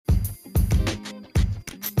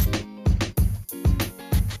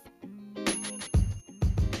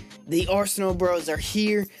The Arsenal Bros are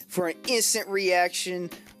here for an instant reaction.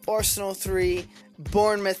 Arsenal 3,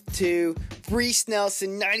 Bournemouth 2, Reiss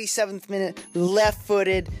Nelson, 97th minute,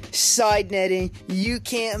 left-footed, side netting. You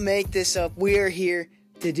can't make this up. We are here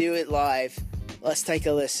to do it live. Let's take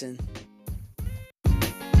a listen.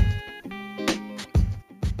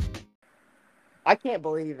 I can't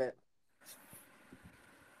believe it.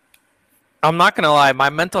 I'm not going to lie. My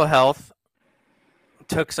mental health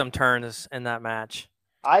took some turns in that match.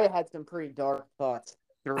 I had some pretty dark thoughts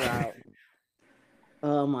throughout.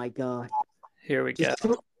 Oh, my God. Here we go.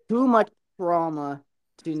 Too much trauma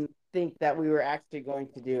to think that we were actually going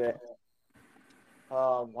to do it.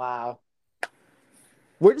 Oh, wow.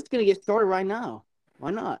 We're just going to get started right now.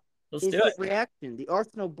 Why not? Let's do it. Reaction. The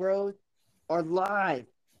Arsenal Bros are live.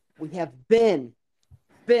 We have Ben.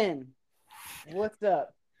 Ben, what's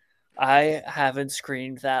up? I haven't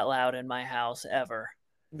screamed that loud in my house ever.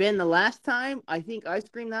 Ben, the last time I think I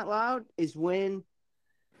screamed that loud is when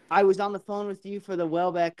I was on the phone with you for the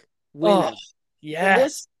Welbeck win. Oh,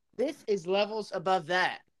 yes. So this is levels above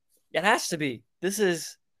that. It has to be. This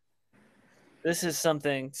is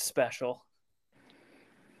something special.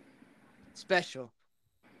 Special.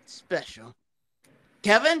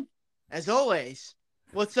 Kevin, as always,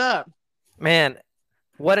 what's up? Man,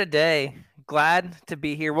 what a day. Glad to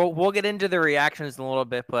be here. We'll get into the reactions in a little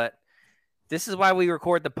bit, but this is why we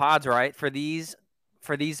record the pods, right? For these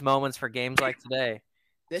moments, for games like today.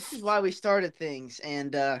 This is why we started things.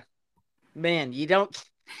 And, man,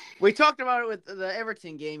 we talked about it with the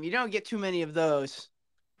Everton game. You don't get too many of those,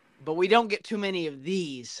 but we don't get too many of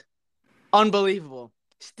these. Unbelievable.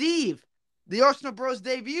 Steve, the Arsenal Bros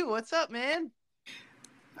debut. What's up, man?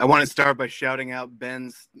 I want to start by shouting out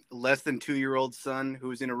Ben's less than 2-year-old son,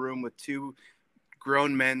 who's in a room with two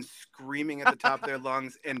grown men screaming at the top of their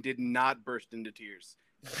lungs and did not burst into tears.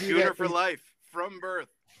 Shooter for life from birth.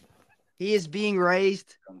 He is being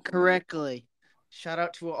raised correctly. Shout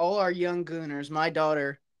out to all our young gooners. My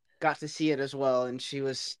daughter got to see it as well, and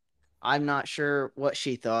I'm not sure what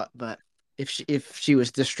she thought, but if she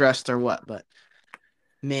was distressed or what, but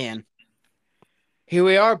man, here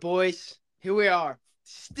we are, boys. Here we are.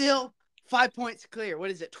 Still 5 points clear.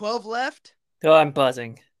 What is it, 12 left? Oh, I'm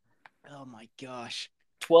buzzing. Oh, my gosh.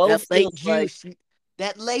 12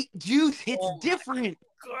 That late juice hits different.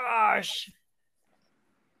 Gosh.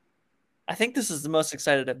 I think this is the most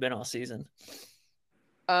excited I've been all season.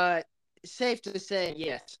 Safe to say,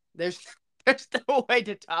 yes. There's no way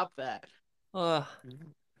to top that.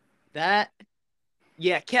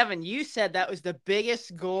 Yeah, Kevin, you said that was the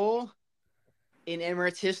biggest goal in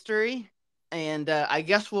Emirates history. And I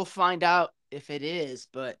guess we'll find out if it is,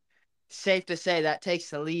 but safe to say that takes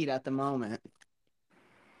the lead at the moment.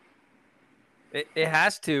 It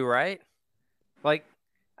has to, right? Like,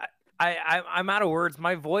 I'm out of words.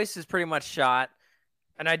 My voice is pretty much shot,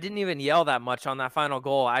 and I didn't even yell that much on that final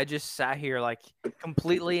goal. I just sat here like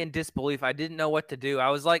completely in disbelief. I didn't know what to do. I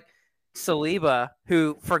was like Saliba,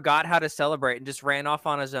 who forgot how to celebrate and just ran off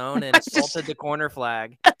on his own and assaulted the corner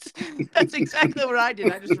flag. That's exactly what I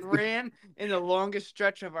did. I just ran in the longest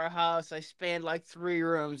stretch of our house. I spanned like 3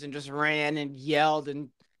 rooms and just ran and yelled and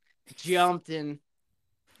jumped and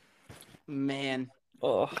man.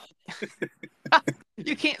 Oh.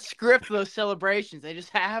 You can't script those celebrations. They just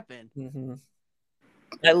happen. Mm-hmm.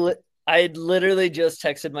 I literally just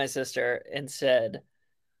texted my sister and said,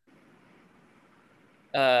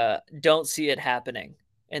 don't see it happening.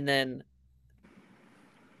 And then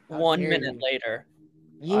 1 minute later.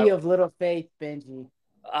 Ye of little faith, Benji.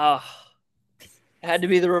 Had to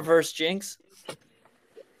be the reverse jinx.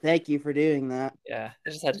 Thank you for doing that. Yeah, I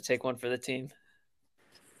just had to take one for the team.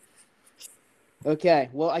 Okay,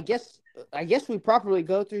 well, I guess we properly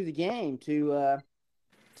go through the game to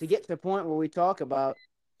get to the point where we talk about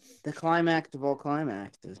the climax of all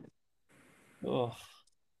climaxes. Oh.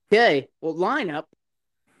 Okay, well, lineup.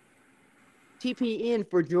 TP in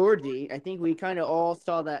for Georgie. I think we kind of all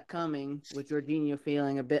saw that coming with Jorginho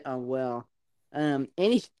feeling a bit unwell.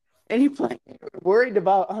 Any player worried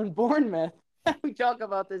about on Bournemouth? We talk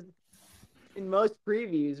about this in most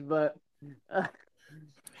previews, but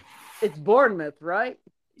it's Bournemouth, right?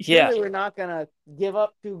 Yeah. Surely we're not gonna give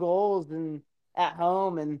up 2 goals at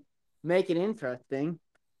home and make it interesting.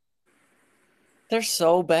 They're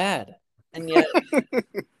so bad, and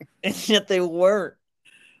yet they weren't.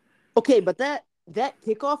 Okay, but that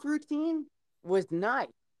kickoff routine was nice.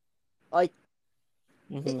 Like,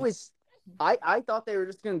 It was. I thought they were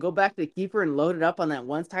just gonna go back to the keeper and load it up on that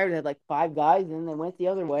one side. They had like 5 guys, and then they went the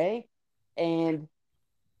other way, and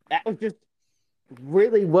that was just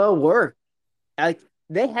really well worked. Like,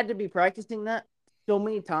 they had to be practicing that so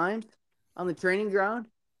many times on the training ground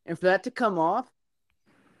And for that to come off,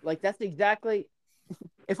 like that's exactly.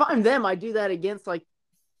 If I'm them, I do that against like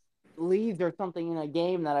Leeds or something in a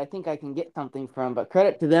game that I think I can get something from. But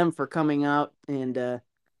credit to them for coming out, and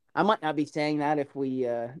I might not be saying that if we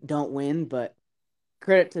don't win, but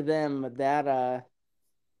credit to them that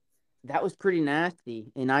that was pretty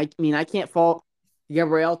nasty. And I mean, I can't fault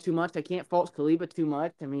Gabriel too much. I can't fault Saliba too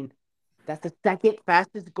much. I mean, that's the second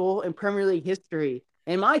fastest goal in Premier League history.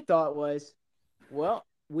 And my thought was, well,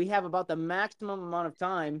 we have about the maximum amount of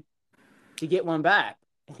time to get one back.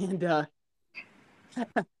 And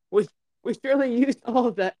we surely used all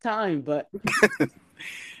of that time, but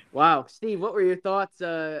wow. Steve, what were your thoughts?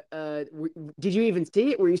 Did you even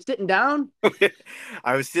see it? Were you sitting down?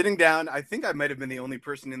 I was sitting down. I think I might have been the only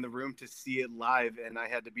person in the room to see it live, and I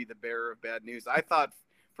had to be the bearer of bad news. I thought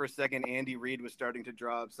for a second Andy Reid was starting to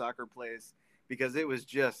draw up soccer plays because it was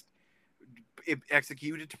just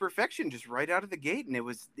executed to perfection, just right out of the gate, and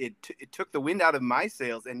it took the wind out of my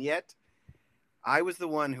sails, and yet I was the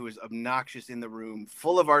one who was obnoxious in the room,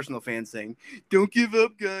 full of Arsenal fans saying, "Don't give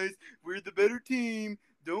up, guys. We're the better team.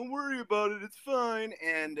 Don't worry about it. It's fine."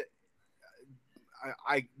 And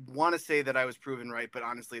I want to say that I was proven right, but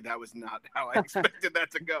honestly, that was not how I expected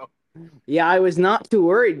that to go. Yeah, I was not too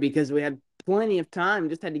worried because we had plenty of time,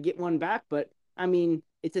 just had to get one back. But, I mean,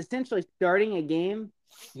 it's essentially starting a game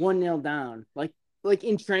 1-0 down. Like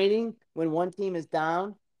in training, when one team is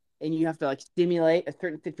down and you have to, like, stimulate a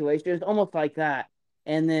certain situation, it's almost like that.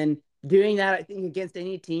 And then doing that, I think, against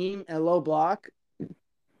any team in a low block,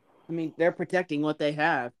 I mean, they're protecting what they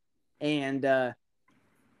have. And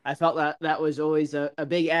I felt that was always a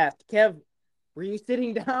big ask. Kev, were you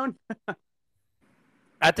sitting down?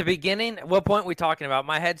 At the beginning, what point are we talking about?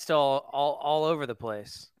 My head's still all over the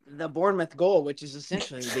place. The Bournemouth goal, which is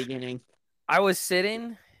essentially the beginning. I was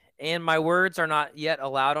sitting, and my words are not yet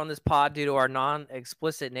allowed on this pod due to our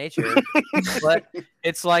non-explicit nature. But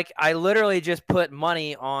it's like I literally just put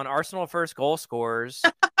money on Arsenal first goal scorers.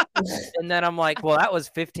 And then I'm like, well, that was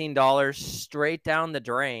 $15 straight down the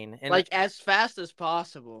drain. And like as fast as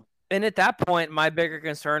possible. And at that point, my bigger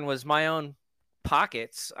concern was my own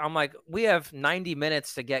pockets. I'm like, we have 90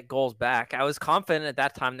 minutes to get goals back. I was confident at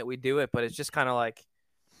that time that we'd do it, but it's just kind of like,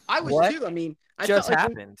 I was what too. I mean, I just felt like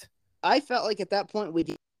happened. I felt like at that point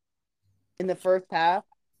we in the first half,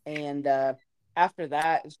 and after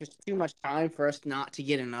that, it's just too much time for us not to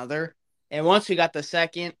get another. And once we got the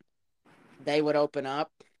second, they would open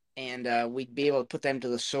up, and we'd be able to put them to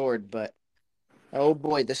the sword. But oh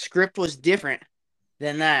boy, the script was different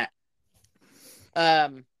than that.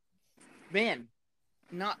 Man,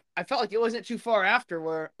 I felt like it wasn't too far after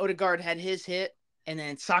where Odegaard had his hit, and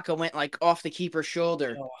then Saka went like off the keeper's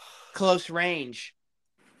shoulder, close range.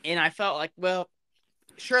 And I felt like, well,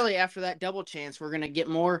 surely after that double chance, we're going to get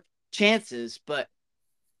more chances. But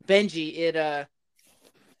Benji,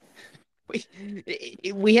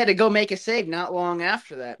 we had to go make a save not long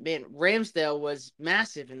after that. Man, Ramsdale was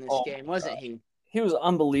massive in this game, wasn't he? He was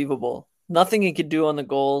unbelievable. Nothing he could do on the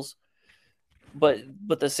goals, but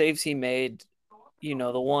the saves he made, you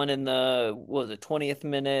know, the one in the 20th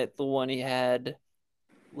minute, the one he had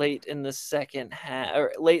late in the second half,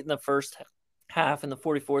 or late in the first half in the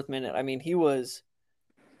 44th minute. I mean, he was,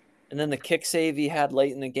 and then the kick save he had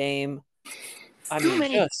late in the game. I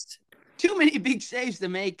mean, too many big saves to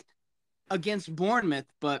make against Bournemouth,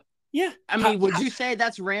 but yeah. I mean, would you say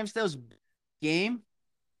that's Ramsdale's game?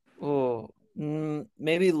 Oh,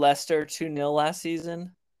 maybe Leicester 2-0 last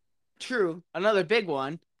season. True, another big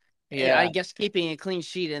one. Yeah, I guess keeping a clean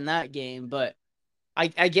sheet in that game, but I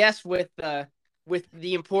guess with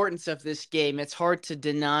the importance of this game, it's hard to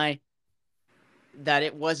deny that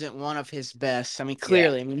it wasn't one of his best. I mean,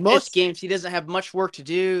 clearly, I mean, most games he doesn't have much work to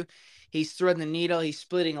do. He's threading the needle, he's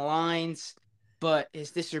splitting lines, but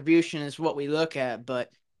his distribution is what we look at.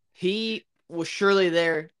 But he was surely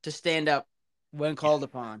there to stand up when called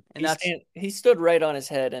upon, and he stood right on his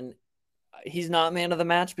head. And he's not man of the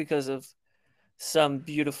match because of some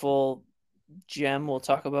beautiful gem we'll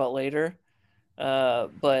talk about later.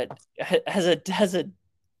 But has a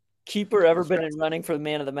keeper ever been in running for the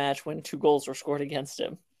man of the match when 2 goals were scored against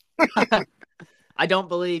him? I don't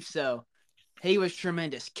believe so. He was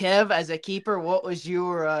tremendous. Kev, as a keeper, what was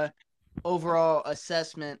your overall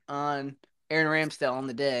assessment on Aaron Ramsdale on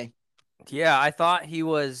the day? Yeah, I thought he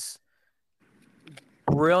was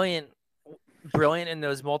brilliant in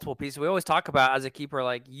those multiple pieces. We always talk about as a keeper,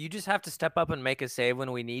 like you just have to step up and make a save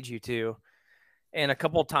when we need you to. And a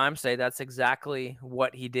couple of times today, that's exactly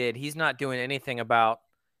what he did. He's not doing anything about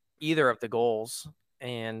either of the goals,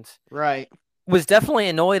 and right was definitely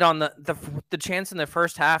annoyed on the chance in the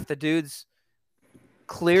first half. The dude's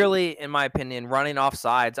clearly, in my opinion, running off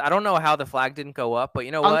sides. I don't know how the flag didn't go up, but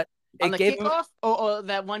you know On- what? On It the gave him kickoff,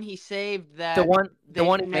 that one he saved the that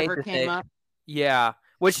one he made never the came save. up. Yeah,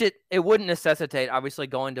 which it wouldn't necessitate obviously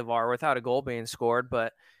going to VAR without a goal being scored,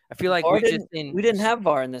 but I feel like we didn't have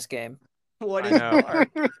VAR in this game. What I is know.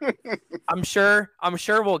 VAR? I'm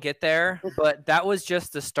sure we'll get there, but that was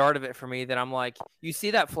just the start of it for me. That I'm like, you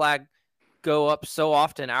see that flag go up so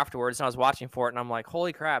often afterwards, and I was watching for it, and I'm like,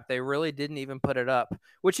 holy crap, they really didn't even put it up,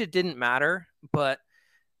 which it didn't matter, but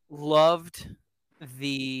loved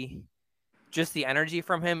the energy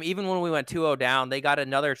from him. Even when we went 2-0 down, they got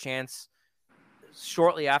another chance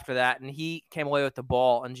shortly after that, and he came away with the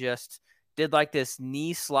ball and just did like this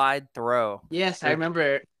knee slide throw. Yes, I remember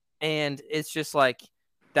it. And it's just like,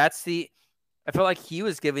 I felt like he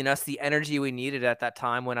was giving us the energy we needed at that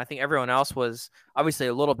time when I think everyone else was obviously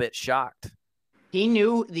a little bit shocked. He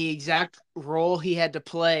knew the exact role he had to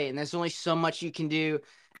play, and there's only so much you can do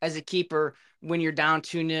as a keeper when you're down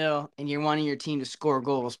 2-0 and you're wanting your team to score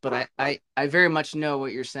goals. But I very much know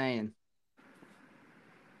what you're saying.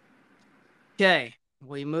 Okay,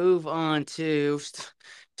 we move on to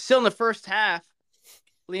still in the first half.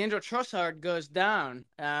 Leandro Trossard goes down.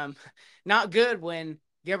 Not good when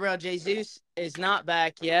Gabriel Jesus is not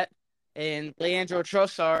back yet, and Leandro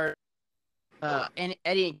Trossard and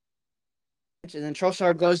Eddie, and then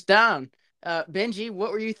Trossard goes down. Benji,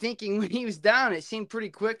 what were you thinking when he was down? It seemed pretty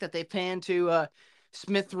quick that they panned to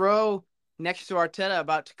Smith Rowe next to Arteta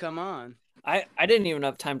about to come on. I didn't even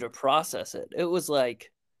have time to process it. It was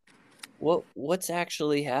like, what's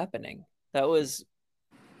actually happening? It was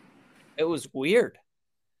weird.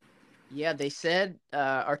 Yeah, they said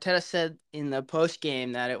Arteta said in the post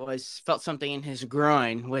game that it felt something in his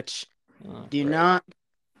groin, which do not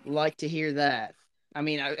like to hear that. I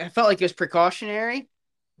mean, I felt like it was precautionary,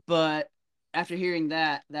 but after hearing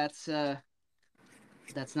that, that's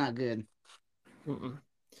not good. Mm-mm.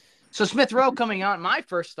 So Smith Rowe coming on, my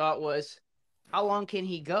first thought was, how long can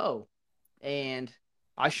he go? And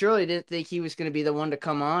I surely didn't think he was going to be the one to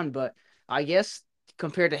come on, but I guess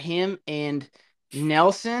compared to him and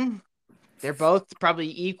Nelson, they're both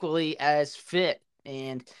probably equally as fit,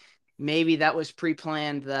 and maybe that was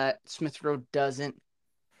pre-planned that Smith Rowe doesn't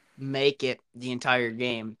make it the entire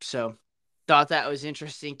game. So thought that was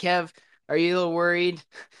interesting. Kev, are you a little worried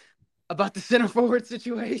about the center forward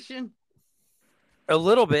situation? A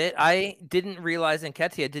little bit. I didn't realize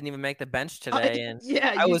Nketiah didn't even make the bench today, and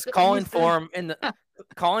yeah, I was calling for him in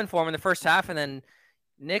the first half, and then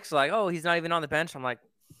Nick's like, "Oh, he's not even on the bench." I'm like,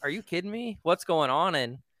 "Are you kidding me? What's going on?"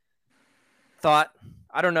 And thought,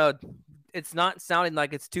 I don't know, it's not sounding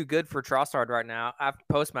like it's too good for Trossard right now. After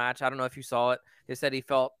post match, I don't know if you saw it. They said he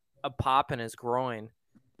felt a pop in his groin.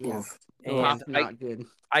 Yeah, and not good.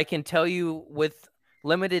 I can tell you with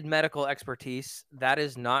limited medical expertise, that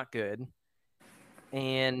is not good.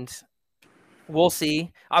 And we'll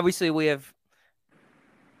see. Obviously, we have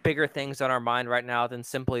bigger things on our mind right now than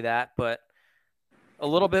simply that, but a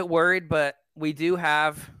little bit worried. But we do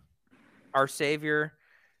have our savior,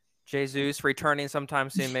 Jesus, returning sometime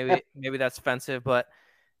soon. Maybe that's offensive, but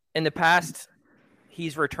in the past,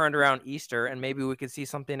 he's returned around Easter, and maybe we could see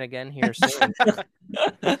something again here soon.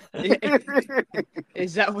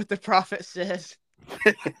 Is that what the prophet says?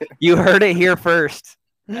 You heard it here first.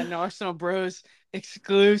 An Arsenal Bros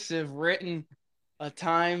exclusive, written a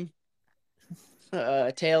tale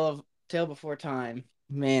before time.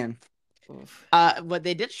 Man. But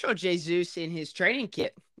they did show Jesus in his training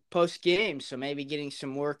kit post game, so maybe getting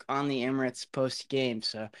some work on the Emirates post game.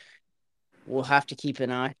 So we'll have to keep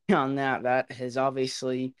an eye on that. That has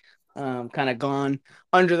obviously kind of gone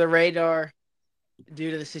under the radar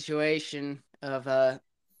due to the situation of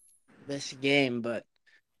this game, but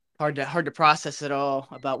hard to process it all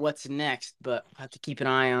about what's next. But we'll have to keep an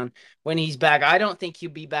eye on when he's back. I don't think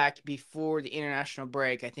he'll be back before the international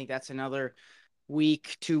break. I think that's another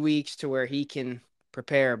week, 2 weeks to where he can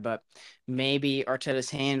prepare, but maybe Arteta's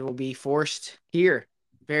hand will be forced here.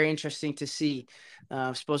 Very interesting to see.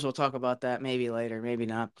 Suppose we'll talk about that maybe later, maybe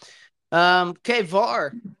not. Okay,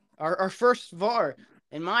 VAR, our first VAR.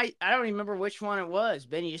 And I don't remember which one it was.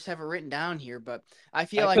 Ben, you just have it written down here, but I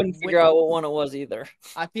couldn't figure out what one it was either.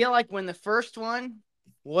 I feel like when the first one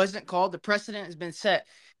wasn't called, the precedent has been set.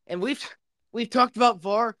 And we've talked about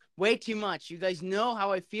VAR way too much. You guys know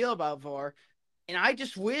how I feel about VAR. And I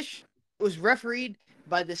just wish it was refereed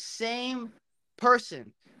by the same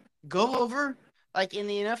person. Go over, like in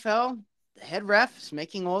the NFL, the head ref is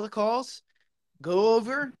making all the calls. Go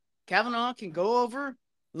over, Kavanaugh can go over,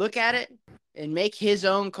 look at it, and make his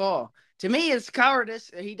own call. To me, it's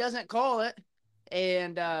cowardice. He doesn't call it.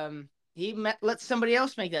 And let somebody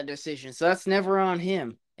else make that decision, so that's never on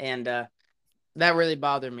him, and that really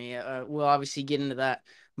bothered me. We'll obviously get into that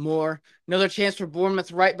more. Another chance for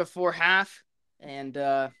Bournemouth right before half, and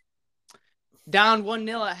down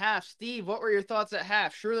 1-0 at half. Steve, what were your thoughts at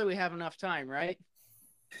half? Surely we have enough time, right?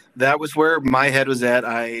 That was where my head was at.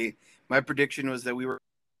 My prediction was that we were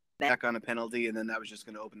back on a penalty, and then that was just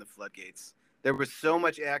going to open the floodgates. There was so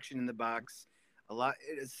much action in the box,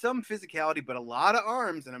 some physicality, but a lot of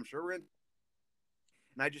arms, and I'm sure we're in.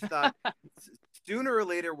 And I just thought sooner or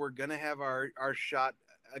later we're going to have our shot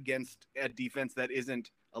against a defense that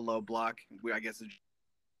isn't a low block. I guess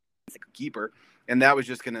it's a keeper, and that was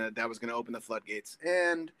gonna open the floodgates.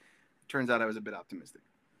 And it turns out I was a bit optimistic.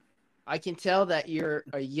 I can tell that you're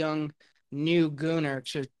a young new Gooner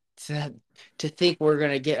to think we're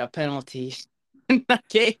gonna get a penalty in a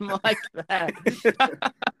game like that.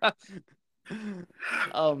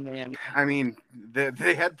 Oh man! I mean,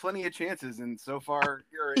 they had plenty of chances, and so far,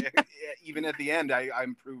 even at the end,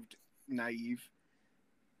 I'm proved naive.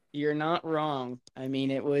 You're not wrong. I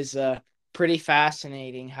mean, it was pretty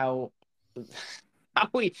fascinating how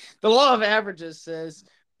the law of averages says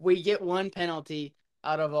we get one penalty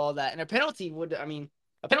out of all that, and a penalty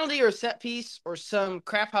or a set piece or some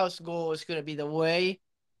crap house goal is going to be the way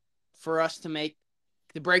for us to make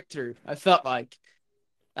the breakthrough. I felt like.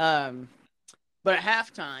 But at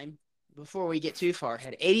halftime, before we get too far,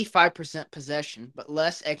 had 85% possession, but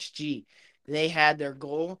less XG. They had their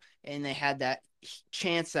goal, and they had that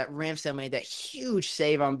chance that Ramsdale made that huge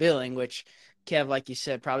save on Billing, which, Kev, like you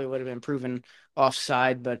said, probably would have been proven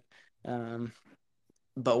offside, but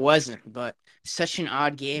wasn't. But such an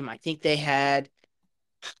odd game. I think they had,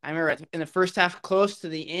 I remember in the first half, close to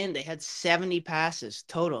the end, they had 70 passes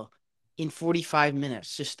total in 45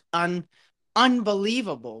 minutes. Just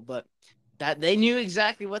unbelievable, but that they knew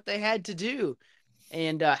exactly what they had to do.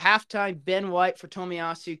 And halftime, Ben White for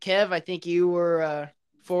Tomiyasu. Kev, I think you were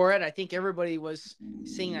for it. I think everybody was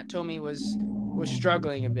seeing that Tommy was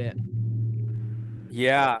struggling a bit.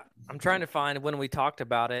 Yeah, I'm trying to find when we talked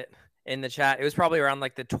about it in the chat. It was probably around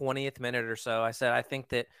like the 20th minute or so. I said I think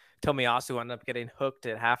that Tomiyasu ended up getting hooked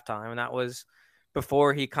at halftime, and that was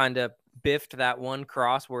before he kind of biffed that one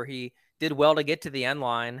cross where he did well to get to the end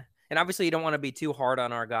line. And obviously, you don't want to be too hard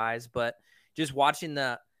on our guys, but just watching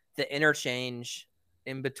the interchange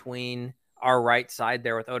in between our right side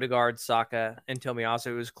there with Odegaard, Saka, and Tomiyasu,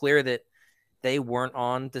 it was clear that they weren't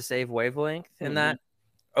on the same wavelength in that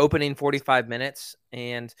opening 45 minutes.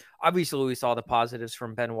 And obviously, we saw the positives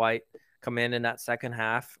from Ben White come in that second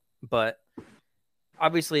half, but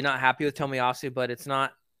obviously not happy with Tomiyasu, but it's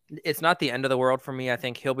not the end of the world for me. I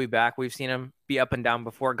think he'll be back. We've seen him be up and down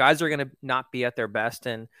before. Guys are going to not be at their best,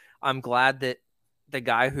 and I'm glad that the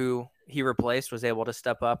guy who he replaced was able to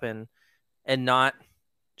step up and not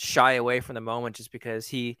shy away from the moment just because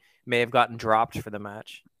he may have gotten dropped for the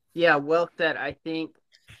match. Yeah, well said. I think,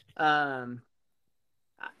 I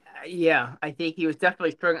think he was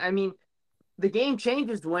definitely struggling. I mean, the game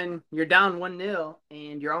changes when you're down 1-0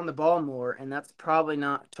 and you're on the ball more, and that's probably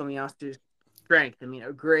not Tomiyasu's strength. I mean,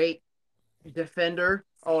 a great defender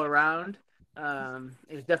all around.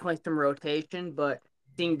 It was definitely some rotation, but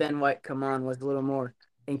seeing Ben White come on was a little more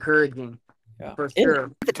encouraging, for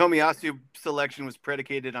sure. The Tomiyasu selection was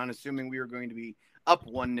predicated on assuming we were going to be up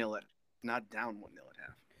 1-0 not down 1-0 at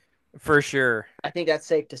half. For sure. I think that's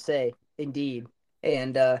safe to say, indeed.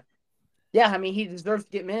 And I mean, he deserves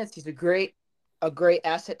to get minutes. He's a great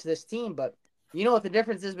asset to this team. But you know what the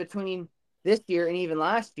difference is between this year and even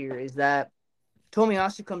last year is that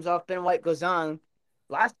Tomiyasu comes off, Ben White goes on.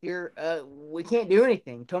 Last year, we can't do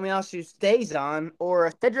anything. Tomiyasu stays on, or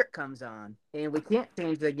a Cedric comes on, and we can't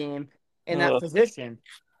change the game in that position.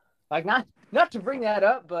 Like, not to bring that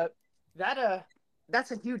up, but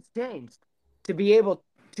that's a huge change to be able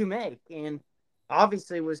to make, and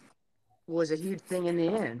obviously was a huge thing in the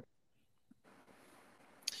end.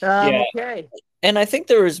 Okay. And I think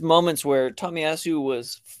there was moments where Tomiyasu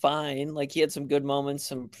was fine. Like, he had some good moments,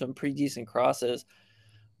 some pretty decent crosses.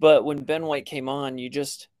 But when Ben White came on,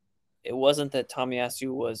 it wasn't that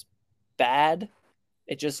Tomiyasu was bad.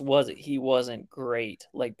 It just wasn't. He wasn't great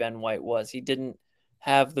like Ben White was. He didn't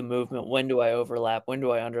have the movement. When do I overlap? When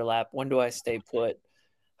do I underlap? When do I stay put?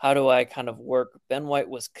 How do I kind of work? Ben White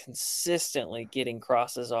was consistently getting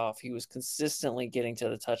crosses off. He was consistently getting to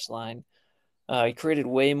the touchline. He created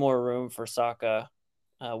way more room for Saka,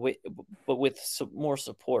 but with some more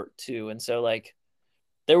support too. And so, like,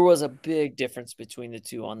 there was a big difference between the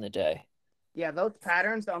two on the day. Yeah, those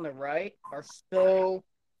patterns on the right are so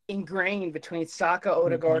ingrained between Saka,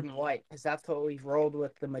 Odegaard, and White, because that's what we've rolled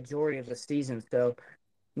with the majority of the season. So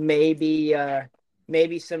maybe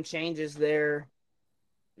maybe some changes there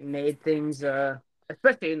made things,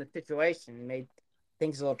 especially in the situation, made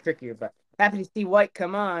things a little trickier. But happy to see White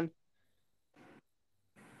come on.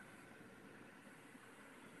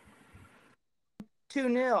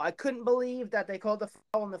 2-0. I couldn't believe that they called the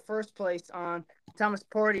foul in the first place on Thomas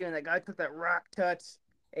Partey, and that guy took that rock touch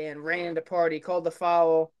and ran into Partey, called the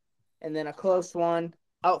foul, and then a close one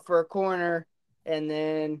out for a corner, and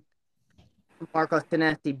then Marcos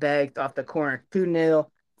Senesi bagged off the corner. 2-0,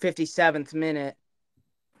 57th minute.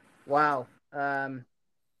 Wow.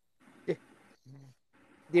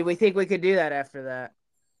 Did we think we could do that after that?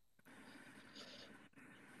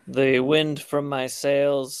 The wind from my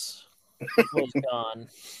sails was gone.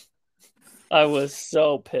 I was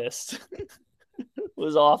so pissed. It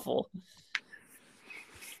was awful.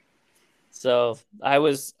 So I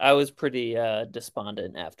was pretty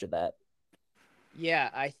despondent after that.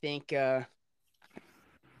 Yeah, I think I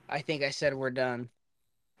said we're done.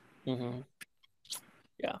 Mm-hmm.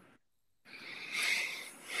 Yeah.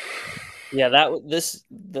 Yeah,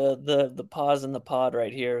 the pause in the pod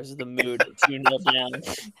right here is the mood. 2-0 down.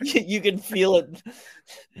 You can feel it.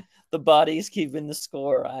 The body's keeping the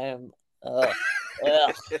score. I am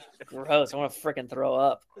gross. I want to freaking throw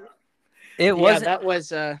up. That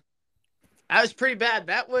was pretty bad.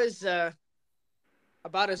 That was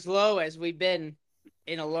about as low as we've been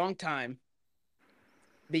in a long time,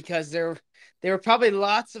 because there were probably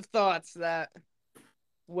lots of thoughts that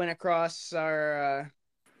went across our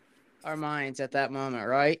minds at that moment,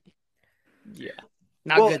 right? Yeah.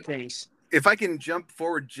 Not good things. If I can jump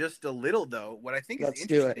forward just a little, though, what I think is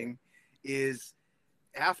interesting is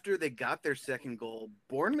after they got their second goal,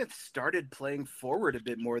 Bournemouth started playing forward a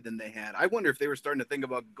bit more than they had. I wonder if they were starting to think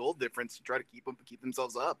about goal difference to try to keep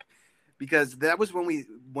themselves up, because that was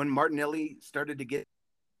when Martinelli started to get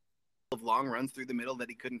long runs through the middle that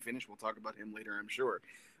he couldn't finish. We'll talk about him later, I'm sure.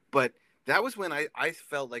 But that was when I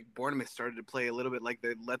felt like Bournemouth started to play a little bit like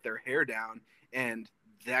they let their hair down, and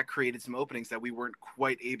that created some openings that we weren't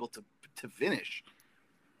quite able to finish.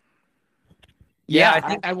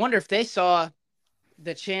 Yeah, I wonder if they saw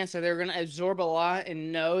the chance that they were going to absorb a lot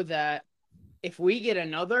and know that if we get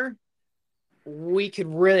another, we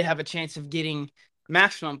could really have a chance of getting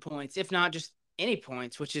maximum points, if not just any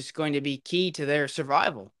points, which is going to be key to their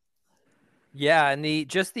survival. Yeah, and the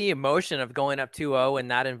emotion of going up 2-0 in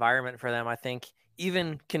that environment for them, I think,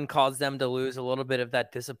 even can cause them to lose a little bit of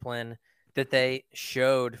that discipline that they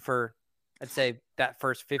showed for, I'd say, that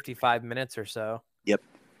first 55 minutes or so. Yep.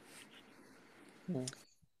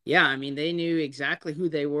 Yeah, I mean, they knew exactly who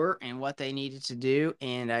they were and what they needed to do,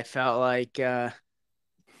 and I felt like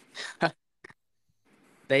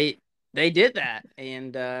they did that.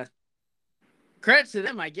 And credit to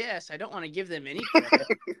them, I guess. I don't want to give them any credit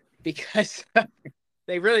because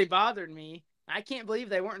they really bothered me. I can't believe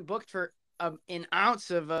they weren't booked for an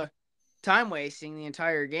ounce of time wasting the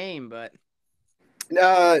entire game. But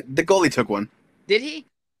the goalie took one. Did he?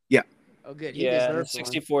 Yeah. Oh, good. He deserved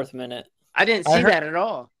 64th minute. I didn't see that at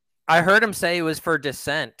all. I heard him say it was for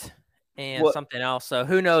dissent and something else. So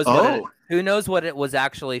who knows? Who knows what it was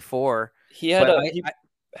actually for? He had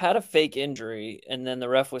a fake injury, and then the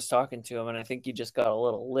ref was talking to him, and I think he just got a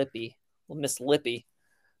little lippy, Miss Lippy.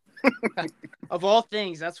 Of all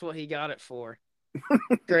things, that's what he got it for.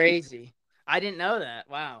 Crazy. I didn't know that.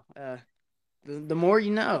 Wow. The more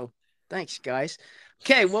you know. Thanks, guys.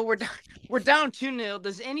 Okay, well, we're down 2-0.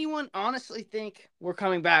 Does anyone honestly think we're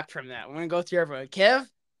coming back from that? We're going to go through everyone. Kev?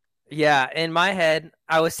 Yeah, in my head,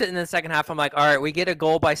 I was sitting in the second half. I'm like, all right, we get a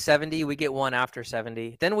goal by 70. We get one after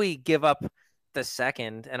 70. Then we give up the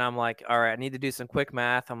second, and I'm like, all right, I need to do some quick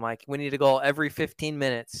math. I'm like, we need a goal every 15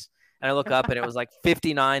 minutes. And I look up, and it was like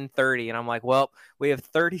 59-30. And I'm like, well, we have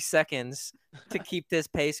 30 seconds to keep this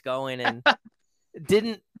pace going. And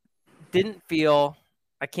didn't feel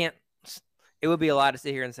 – I can't – it would be a lot to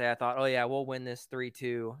sit here and say I thought, oh, yeah, we'll win this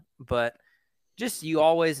 3-2. But – just you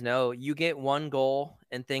always know you get one goal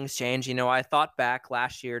and things change. You know, I thought back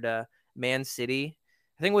last year to Man City.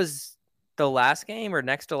 I think it was the last game or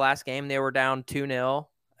next to last game. They were down 2-0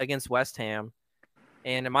 against West Ham.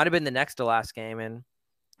 And it might have been the next to last game, and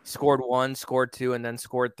scored 1, scored 2, and then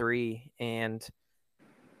scored 3. And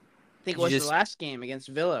I think it was the last game against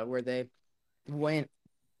Villa where they went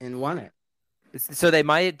and won it. So they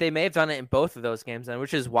may have done it in both of those games then,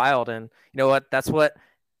 which is wild. And you know what? That's what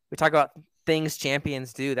we talk about. Things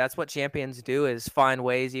champions do. That's what champions do, is find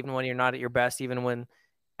ways, even when you're not at your best, even when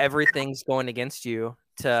everything's going against you,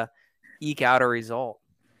 to eke out a result.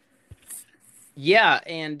 Yeah,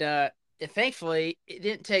 and thankfully it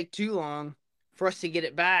didn't take too long for us to get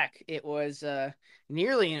it back. It was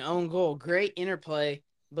nearly an own goal. Great interplay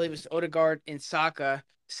I believe it was Odegaard and Saka.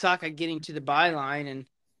 Saka getting to the byline, and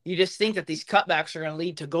you just think that these cutbacks are going to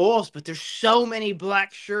lead to goals, but there's so many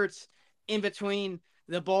black shirts in between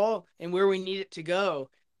the ball and where we need it to go.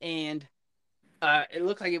 And it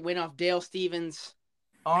looked like it went off Dale Stevens'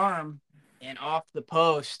 arm and off the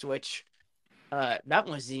post, which that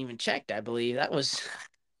wasn't even checked, I believe. That was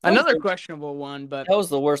another questionable one. But that was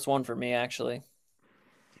the worst one for me, actually.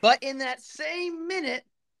 But in that same minute,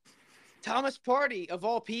 Thomas Partey, of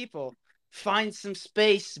all people, finds some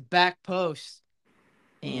space back post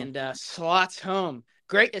and slots home.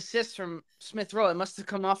 Great assist from Smith Rowe. It must have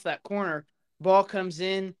come off that corner. Ball comes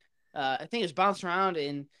in. I think it's bounced around,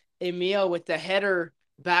 and Emil with the header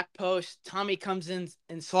back post. Tommy comes in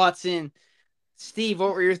and slots in. Steve,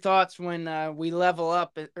 what were your thoughts when we level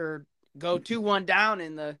up or go 2-1 down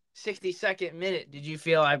in the 62nd minute? Did you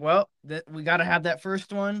feel like, well, we got to have that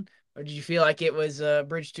first one? Or did you feel like it was a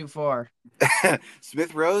bridge too far?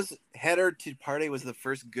 Smith Rowe's header to Partey was the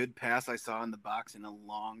first good pass I saw in the box in a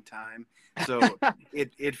long time. So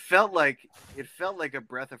it felt like a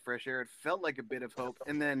breath of fresh air. It felt like a bit of hope.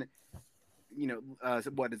 And then,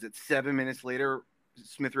 what is it? 7 minutes later,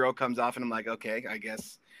 Smith Rowe comes off, and I'm like, okay, I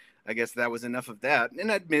guess that was enough of that. And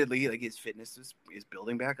admittedly, like, his fitness is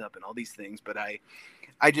building back up and all these things. But I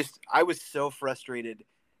was so frustrated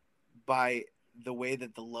by the way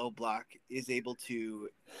that the low block is able to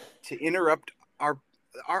interrupt our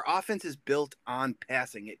offense is built on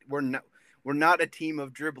passing. We're not a team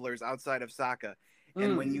of dribblers outside of Saka.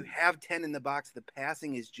 And when you have 10 in the box, the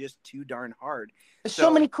passing is just too darn hard. There's so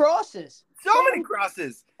many crosses. So many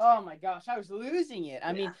crosses. Oh my gosh, I was losing it.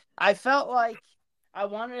 I mean, I felt like I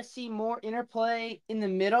wanted to see more interplay in the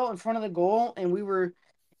middle in front of the goal, and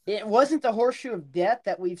it wasn't the horseshoe of death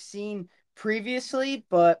that we've seen previously,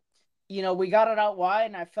 but we got it out wide,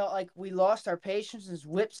 and I felt like we lost our patience and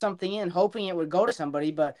whipped something in, hoping it would go to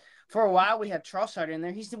somebody. But for a while, we had Trossard in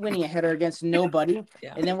there. He's winning a header against nobody.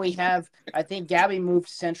 Yeah. And then we have, I think, Gabby moved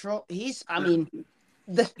central.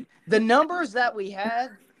 The numbers that we had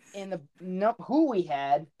and who we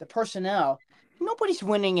had, the personnel, nobody's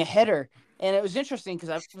winning a header. And it was interesting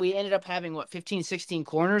because we ended up having, 15, 16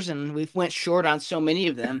 corners, and we went short on so many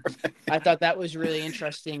of them. I thought that was really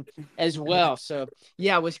interesting as well. So,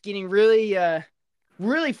 yeah, I was getting really,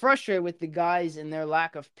 really frustrated with the guys and their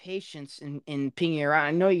lack of patience in pinging around. I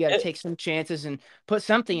know you got to take some chances and put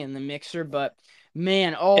something in the mixer, but,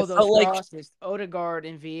 man, all those crosses, Odegaard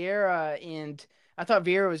and Vieira, and I thought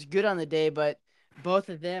Vieira was good on the day, but both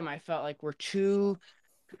of them I felt like were too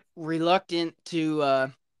reluctant to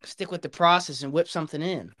stick with the process and whip something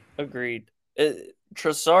in. Agreed.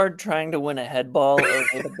 Trossard trying to win a head ball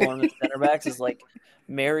over the Bournemouth center backs is like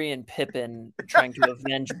Merry and Pippin trying to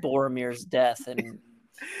avenge Boromir's death, and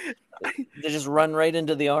they just run right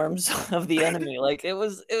into the arms of the enemy. Like it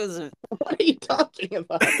was. What are you talking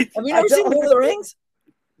about? Have you never seen Lord of the Rings?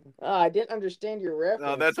 I didn't understand your reference.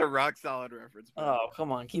 Oh, that's a rock solid reference. Oh,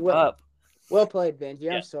 come on, keep up. Well played,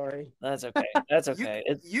 Benji. I'm sorry. That's okay. That's okay.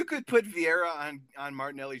 You could put Vieira on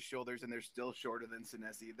Martinelli's shoulders, and they're still shorter than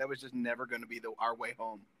Senesi. That was just never going to be our way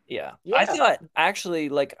home. Yeah. I thought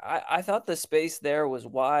actually, I thought the space there was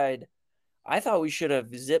wide. I thought we should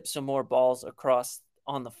have zipped some more balls across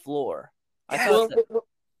on the floor.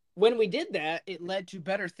 When we did that, it led to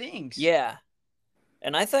better things. Yeah,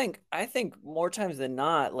 and I think more times than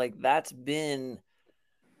not, that's been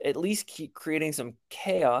at least keep creating some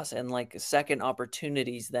chaos and second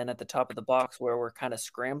opportunities then at the top of the box where we're kind of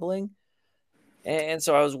scrambling. And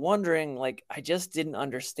so I was wondering, I just didn't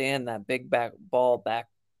understand that big back ball back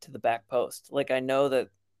to the back post. I know that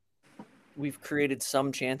we've created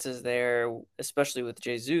some chances there, especially with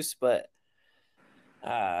Jesus, but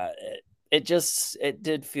it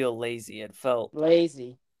did feel lazy. It felt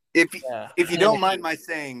lazy. If you don't mind my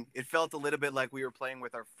saying, it felt a little bit like we were playing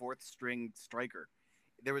with our fourth string striker.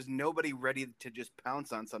 There was nobody ready to just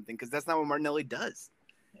pounce on something because that's not what Martinelli does.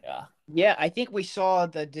 Yeah, I think we saw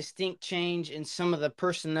the distinct change in some of the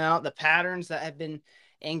personnel, the patterns that have been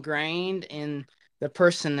ingrained in the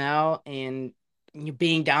personnel, and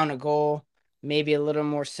being down a goal, maybe a little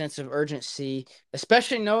more sense of urgency,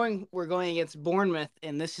 especially knowing we're going against Bournemouth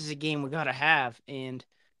and this is a game we got to have, and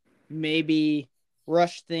maybe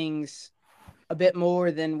rush things a bit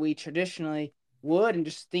more than we traditionally would, and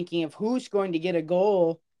just thinking of who's going to get a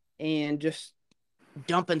goal and just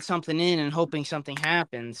dumping something in and hoping something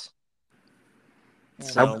happens.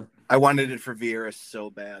 So I wanted it for Vieira so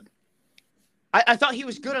bad. I thought he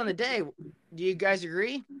was good on the day. Do you guys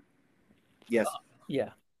agree? Yes. Yeah,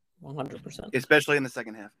 100%. Especially in the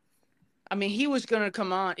second half. I mean, he was going to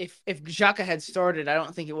come on. If Xhaka had started, I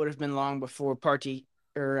don't think it would have been long before Partey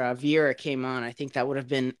Vieira came on. I think that would have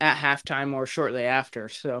been at halftime or shortly after.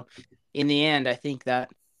 So in the end, I think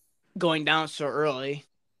that going down so early,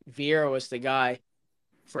 Vieira was the guy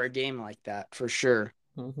for a game like that for sure.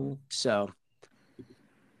 Mm-hmm. So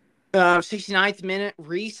 69th minute,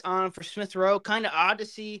 Reiss on for Smith Rowe. Kind of odd to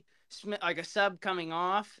see Smith like a sub coming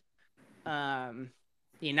off. The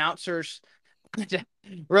announcers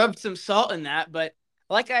rubbed some salt in that, but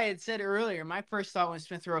like I had said earlier, my first thought when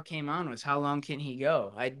Smith Rowe came on was how long can he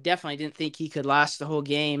go? I definitely didn't think he could last the whole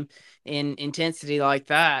game in intensity like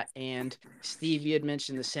that. And Steve, you had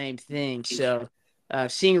mentioned the same thing. So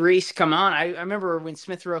seeing Reiss come on, I remember when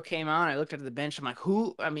Smith Rowe came on, I looked at the bench. I'm like,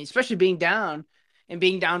 who? I mean, especially being down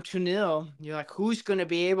 2-0, you're like, who's going to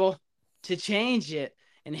be able to change it?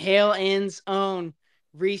 And Hale Inn's own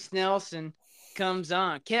Reiss Nelson comes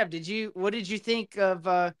on. Kev, what did you think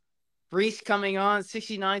of Reiss coming on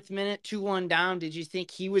 69th minute, 2-1 down? Did you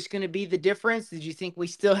think he was going to be the difference? Did you think we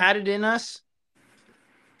still had it in us?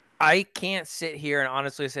 I can't sit here and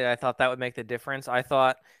honestly say I thought that would make the difference. I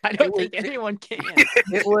don't think anyone can.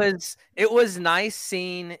 It was nice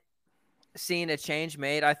seeing a change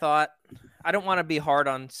made. I don't want to be hard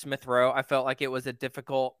on Smith Rowe. I felt like it was a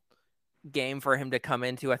difficult game for him to come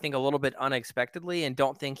into, I think a little bit unexpectedly, and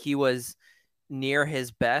don't think he was near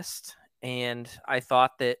his best. And I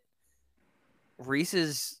thought that Reiss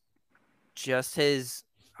is just his,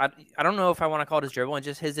 I don't know if I want to call it his dribbling,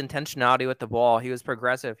 just his intentionality with the ball. He was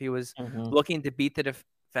progressive. He was looking to beat the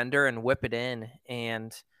defender and whip it in.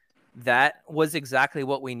 And that was exactly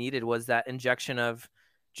what we needed, was that injection of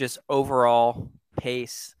just overall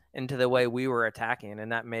pace into the way we were attacking.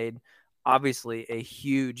 And that made obviously a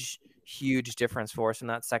huge, huge difference for us in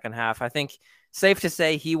that second half. I think safe to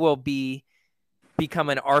say he will become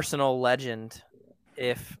an Arsenal legend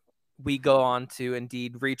if we go on to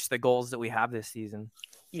indeed reach the goals that we have this season.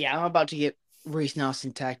 Yeah, I'm about to get Reiss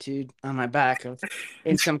Nelson tattooed on my back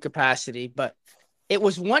in some capacity, but it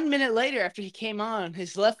was 1 minute later after he came on,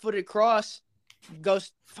 his left-footed cross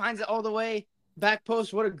finds it all the way back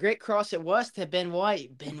post. What a great cross it was to Ben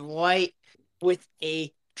White. Ben White with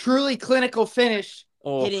a truly clinical finish,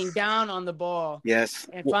 hitting down on the ball. Yes.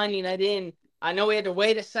 And finding that in. I know we had to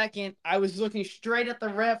wait a second. I was looking straight at the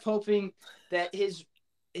ref, hoping that his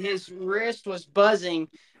wrist was buzzing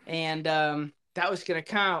and that was going to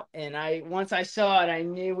count. And once I saw it, I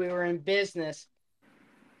knew we were in business.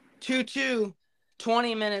 2-2,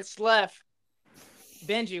 20 minutes left.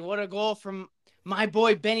 Benji, what a goal from my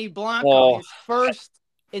boy Benny Blanco, his first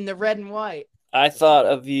in the red and white. I thought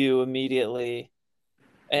of you immediately.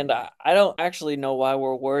 And I don't actually know why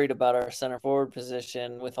we're worried about our center forward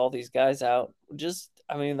position with all these guys out.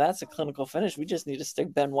 That's a clinical finish. We just need to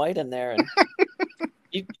stick Ben White in there. And,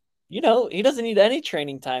 he doesn't need any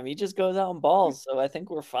training time. He just goes out and balls. So I think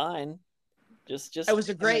we're fine. Just it was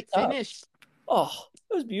a great finish. Oh,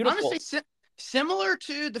 it was beautiful. Honestly, similar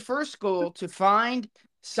to the first goal, to find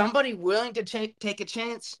somebody willing to take a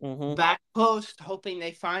chance back post, hoping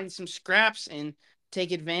they find some scraps and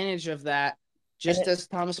take advantage of that. Just as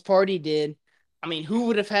Thomas Partey did. I mean, who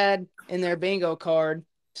would have had in their bingo card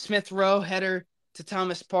Smith Rowe header to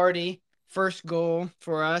Thomas Partey, first goal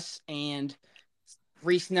for us, and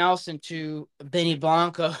Reiss Nelson to Benny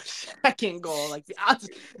Blanco, second goal. Like the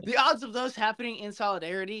odds of those happening in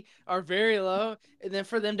solidarity are very low. And then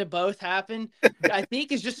for them to both happen, I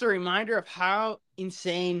think is just a reminder of how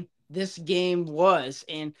insane this game was.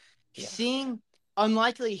 And seeing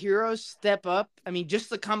unlikely heroes step up. I mean, just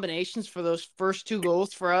the combinations for those first two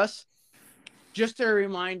goals for us, just a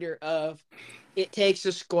reminder of it takes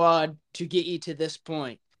a squad to get you to this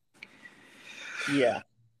point. Yeah.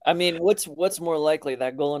 I mean, what's more likely,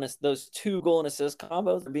 that goal and those 2 goal and assist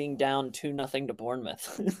combos are being down 2-0 to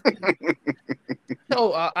Bournemouth?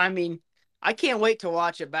 I can't wait to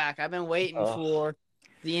watch it back. I've been waiting for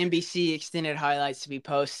the NBC extended highlights to be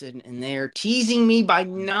posted, and they're teasing me by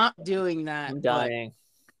not doing that. I'm dying.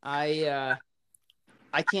 I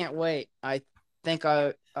can't wait. I think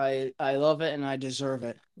I love it and I deserve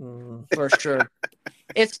it for sure.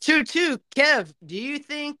 It's 2-2. Kev, do you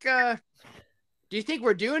think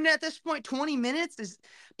we're doing it at this point? 20 minutes is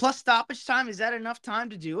plus stoppage time. Is that enough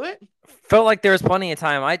time to do it? Felt like there was plenty of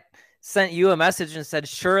time. I sent you a message and said,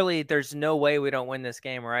 surely there's no way we don't win this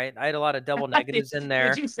game, right? I had a lot of double negatives in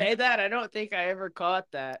there. Did you say that? I don't think I ever caught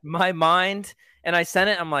that. My mind, and I sent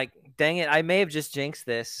it. I'm like, dang it. I may have just jinxed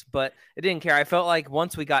this, but I didn't care. I felt like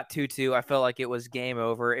once we got 2-2, I felt like it was game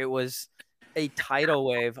over. It was a tidal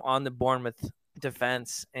wave on the Bournemouth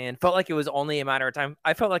defense and felt like it was only a matter of time.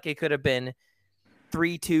 I felt like it could have been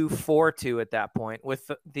 3-2, 4-2 at that point with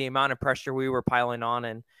the amount of pressure we were piling on,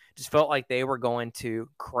 and just felt like they were going to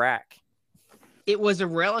crack. it was a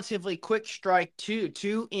relatively quick strike too.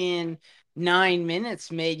 2 in 9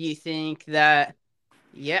 minutes made you think that,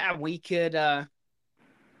 yeah, we could,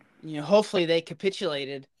 hopefully they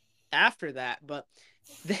capitulated after that, but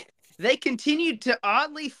they continued to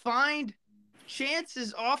oddly find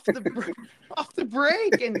chances off the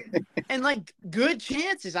break and like good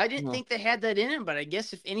chances. I didn't think they had that in it, but I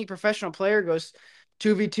guess if any professional player goes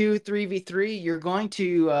 2v2, 3v3, you're going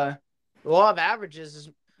to the law of averages is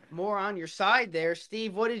more on your side there.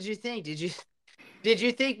 Steve, what did you think? Did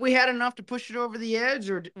you think we had enough to push it over the edge,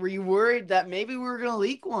 or were you worried that maybe we were going to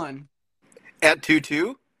leak one? At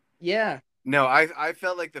 2-2? Yeah. No, I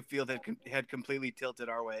felt like the field had completely tilted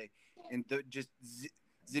our way, and just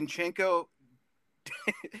Zinchenko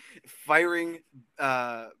firing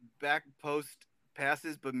back post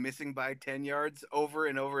passes but missing by 10 yards over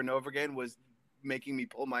and over and over again was making me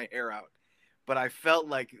pull my hair out. But I felt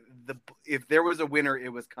like if there was a winner,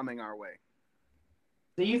 it was coming our way.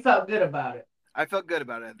 So you felt good about it? I felt good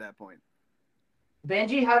about it at that point.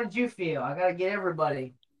 Benji, how did you feel? I got to get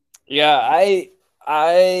everybody. Yeah,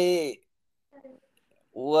 I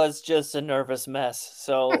was just a nervous mess.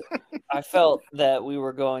 So I felt that we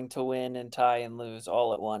were going to win and tie and lose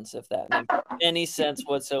all at once, if that makes any sense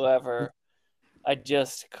whatsoever. I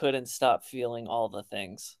just couldn't stop feeling all the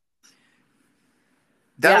things.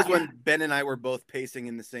 That was when Ben and I were both pacing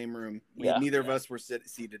in the same room. Neither of us were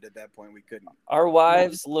seated at that point. We couldn't. Our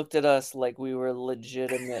wives looked at us like we were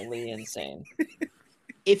legitimately insane.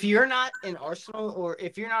 If you're not an Arsenal or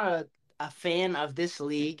if you're not a fan of this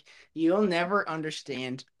league, you'll never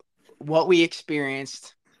understand what we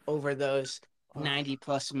experienced over those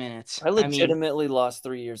 90-plus minutes. I legitimately lost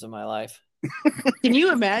 3 years of my life. Can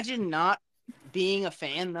you imagine not being a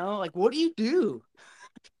fan, though? Like, what do you do?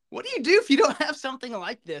 What do you do if you don't have something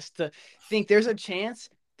like this to think there's a chance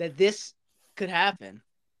that this could happen?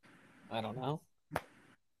 I don't know.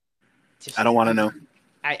 I don't want to know.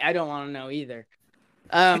 I don't want to know either.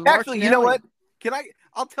 Actually, you know what?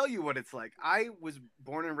 I'll tell you what it's like. I was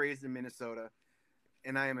born and raised in Minnesota,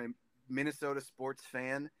 and I am a Minnesota sports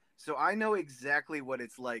fan, so I know exactly what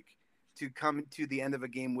it's like to come to the end of a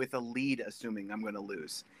game with a lead, assuming I'm going to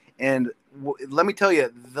lose. And let me tell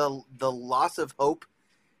you, the loss of hope.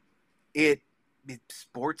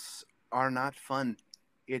 Sports are not fun.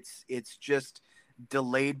 It's just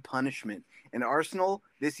delayed punishment. And Arsenal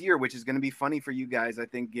this year, which is going to be funny for you guys, I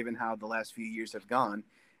think, given how the last few years have gone,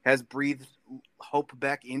 has breathed hope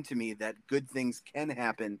back into me that good things can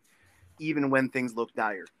happen even when things look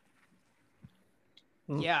dire.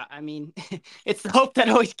 Yeah, I mean, it's the hope that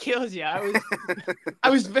always kills you. I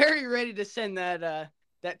was very ready to send that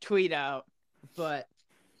tweet out, but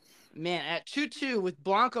man, at 2-2 with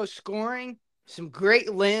Blanco scoring, some great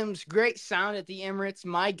limbs, great sound at the Emirates.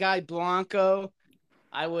 My guy Blanco,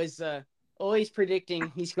 I was always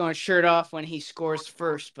predicting he's going shirt off when he scores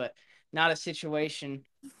first, but not a situation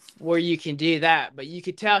where you can do that. But you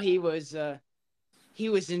could tell he was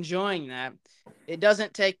enjoying that. It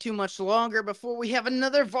doesn't take too much longer before we have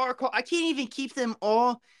another VAR call. I can't even keep them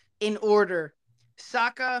all in order.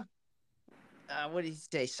 Saka, what did he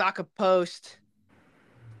say? Saka post.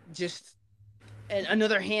 Just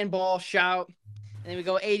another handball shout. And then we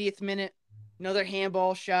go 80th minute, another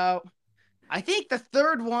handball shout. I think the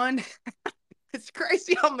third one, it's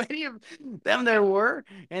crazy how many of them there were,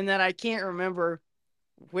 and that I can't remember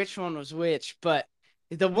which one was which. But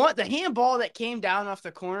the handball that came down off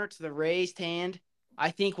the corner to the raised hand,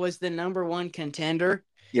 I think was the number one contender.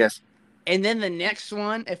 Yes. And then the next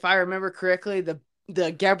one, if I remember correctly,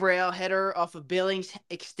 the Gabriel header off of Billings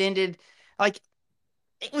extended, like,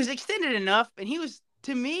 it was extended enough, and he was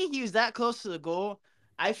that close to the goal.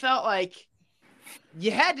 I felt like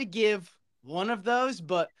you had to give one of those,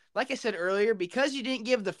 but like I said earlier, because you didn't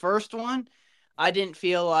give the first one, I didn't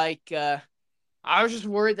feel like I was just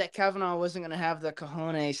worried that Kavanaugh wasn't going to have the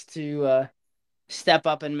cojones to step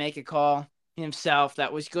up and make a call himself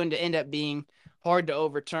that was going to end up being hard to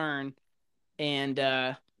overturn, and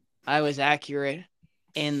I was accurate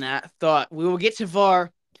in that thought. We will get to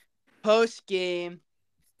VAR post-game.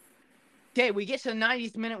 Okay, we get to the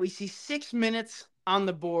 90th minute. We see 6 minutes on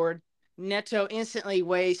the board. Neto instantly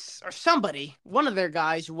wastes, or somebody, one of their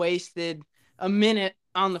guys, wasted a minute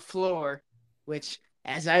on the floor, which,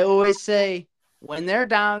 as I always say, when they're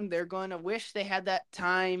down, they're going to wish they had that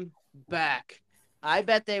time back. I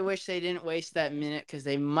bet they wish they didn't waste that minute because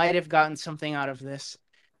they might have gotten something out of this.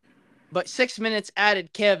 But 6 minutes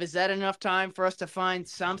added. Kev, is that enough time for us to find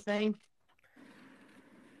something?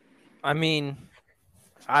 I mean,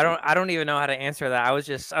 I don't even know how to answer that. I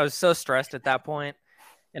was so stressed at that point.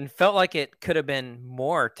 and felt like it could have been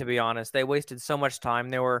more, to be honest. They wasted so much time.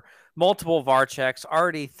 There were multiple VAR checks,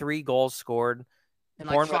 already 3 goals scored. And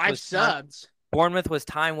like 5 subs. Bournemouth was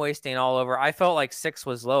time wasting all over. I felt like 6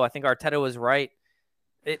 was low. I think Arteta was right.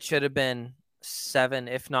 It should have been 7,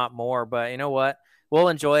 if not more. But you know what? We'll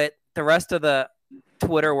enjoy it. The rest of the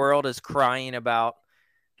Twitter world is crying about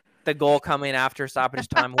the goal coming after stoppage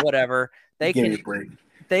time, whatever. They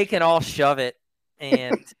can all shove it.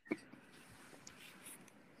 And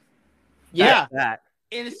yeah. That.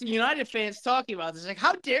 And it's the United fans talking about this. Like,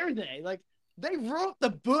 how dare they? Like, they wrote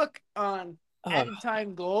the book on added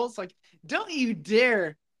time goals. Like, don't you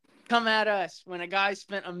dare come at us when a guy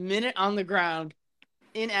spent a minute on the ground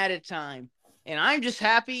in added time. And I'm just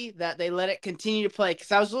happy that they let it continue to play,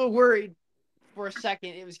 because I was a little worried for a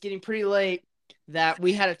second. It was getting pretty late that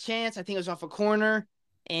we had a chance. I think it was off a corner,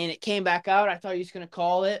 and it came back out. I thought he was going to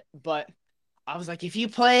call it, but I was like, if you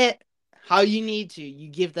play it how you need to, you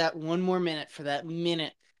give that one more minute for that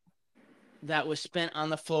minute that was spent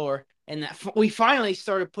on the floor. And that we finally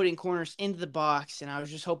started putting corners into the box, and I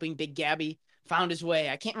was just hoping Big Gabby found his way.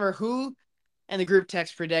 I can't remember who in the group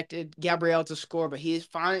text predicted Gabriel to score, but he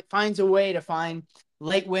finds a way to find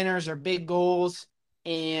late winners or big goals,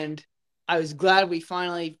 and I was glad we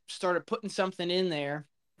finally started putting something in there.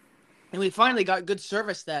 And we finally got good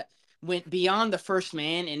service that went beyond the first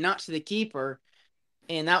man and not to the keeper.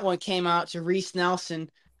 And that one came out to Reiss Nelson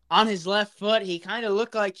on his left foot. He kind of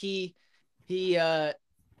looked like he I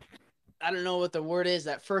don't know what the word is.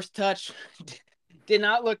 That first touch did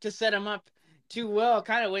not look to set him up too well.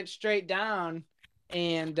 Kind of went straight down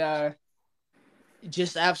and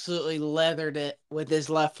just absolutely leathered it with his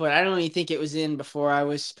left foot. I don't even think it was in before I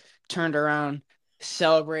was turned around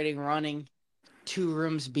celebrating, running 2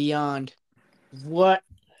 rooms beyond. What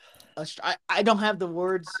I don't have the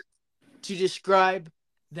words to describe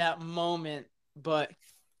that moment, but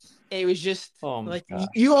it was just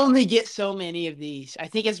you only get so many of these. I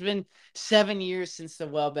think it's been 7 years since the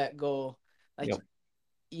Welbeck goal. Like,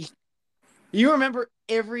 you remember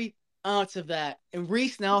every ounce of that. And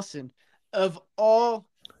Reiss Nelson, of all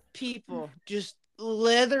people, just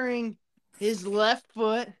leathering his left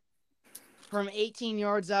foot from 18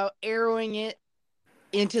 yards out, arrowing it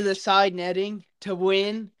into the side netting to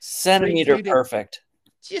win. Centimeter perfect.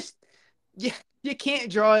 Just, you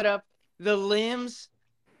can't draw it up. The limbs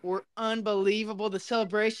were unbelievable. The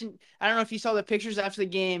celebration, I don't know if you saw the pictures after the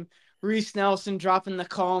game, Reiss Nelson dropping the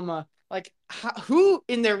Calma. Like, who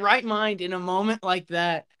in their right mind in a moment like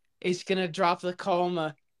that is going to drop the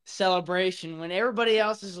Calma celebration when everybody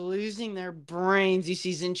else is losing their brains? You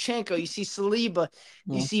see Zinchenko, you see Saliba,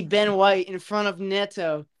 you see Ben White in front of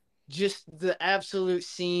Neto. Just the absolute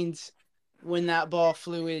scenes when that ball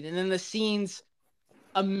flew in. And then the scenes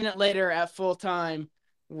a minute later at full time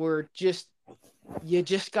were just, you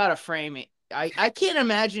just got to frame it. I can't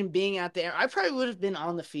imagine being out there. I probably would have been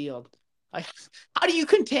on the field. Like, how do you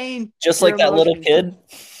contain just like that emotions? little kid?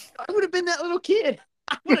 I would have been that little kid.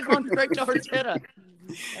 I would have gone straight to Arteta.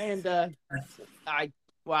 And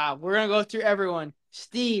wow, we're gonna go through everyone.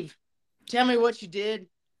 Steve, tell me what you did.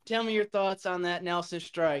 Tell me your thoughts on that Nelson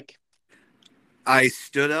strike. I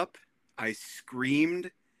stood up, I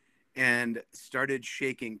screamed, and started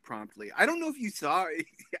shaking promptly. I don't know if you saw,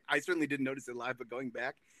 I certainly didn't notice it live, but going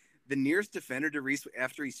back, the nearest defender to Reiss,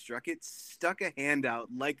 after he struck it, stuck a hand out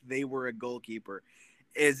like they were a goalkeeper,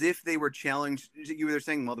 as if they were challenged. You were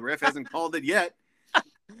saying, well, the ref hasn't called it yet.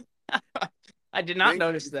 I did not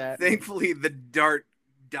notice that. Thankfully, the dart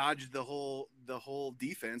dodged the whole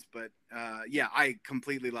defense, but yeah, I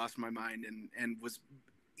completely lost my mind and was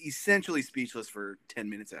essentially speechless for 10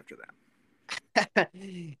 minutes after that.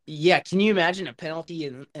 Yeah, can you imagine a penalty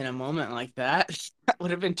in a moment like that? That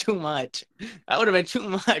would have been too much. That would have been too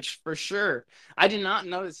much for sure. I did not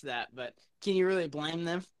notice that, but can you really blame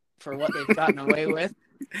them for what they've gotten away with?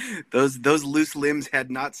 Those loose limbs had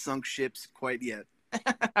not sunk ships quite yet.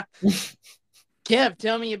 Kev,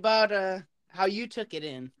 tell me about how you took it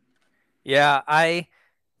in. Yeah,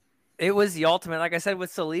 it was the ultimate. Like I said,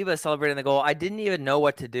 with Saliba celebrating the goal, I didn't even know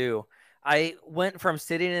what to do. I went from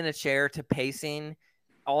sitting in a chair to pacing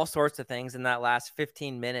all sorts of things in that last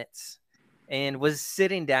 15 minutes and was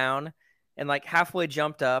sitting down and like halfway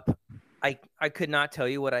jumped up. I could not tell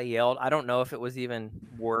you what I yelled. I don't know if it was even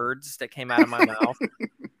words that came out of my mouth.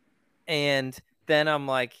 And then I'm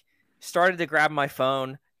like, started to grab my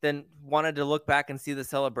phone, then wanted to look back and see the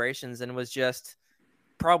celebrations and was just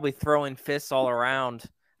probably throwing fists all around.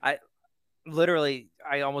 I would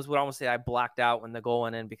almost say I blacked out when the goal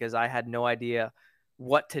went in because I had no idea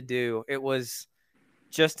what to do. It was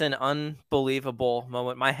just an unbelievable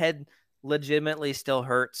moment. My head legitimately still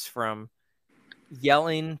hurts from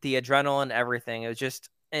yelling, the adrenaline, everything. It was just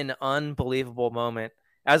an unbelievable moment.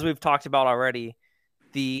 As we've talked about already,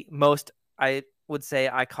 the most, I would say,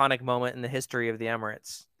 iconic moment in the history of the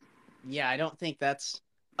Emirates. Yeah, I don't think that's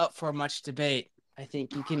up for much debate. I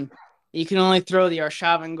think you can only throw the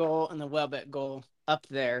Arshavin goal and the Welbeck goal up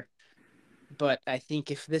there. But I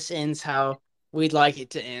think if this ends how we'd like it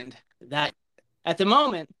to end, that at the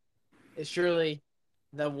moment is surely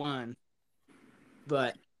the one.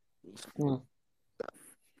 But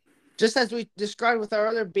just as we described with our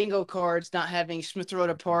other bingo cards, not having Smith Road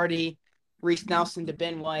a party, Reiss Nelson to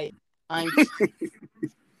Ben White,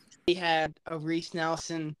 we had a Reiss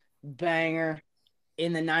Nelson banger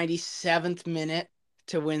in the 97th minute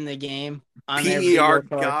to win the game on their PER bingo card.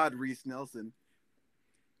 God, Reiss Nelson.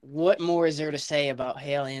 What more is there to say about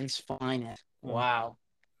Hale Inn's finest? Wow.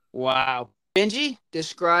 Benji,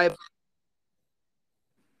 describe.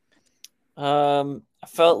 I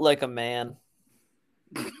felt like a man.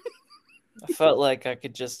 I felt like I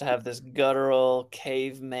could just have this guttural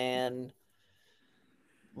caveman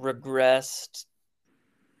regressed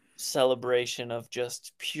celebration of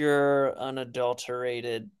just pure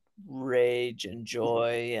unadulterated rage and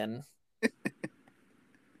joy, and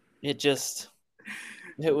it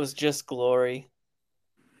was just glory.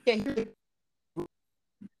 Yeah,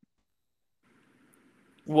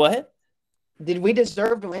 What? did we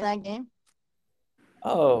deserve to win that game?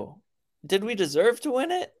 Oh, did we deserve to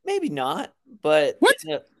win it? Maybe not, but What?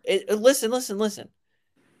 Listen.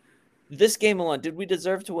 This game alone, did we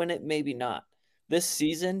deserve to win it? Maybe not. This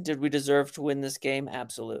season, did we deserve to win this game?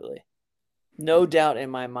 Absolutely. No doubt in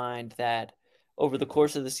my mind that over the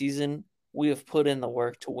course of the season, we have put in the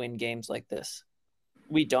work to win games like this.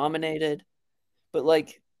 We dominated, but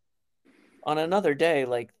like on another day,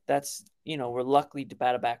 like that's, we're lucky to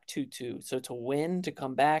bat it back 2-2. So to win, to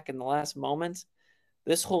come back in the last moments,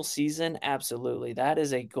 this whole season, absolutely. That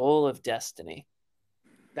is a goal of destiny.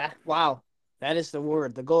 Wow. That is the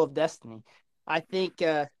word, the goal of destiny. I think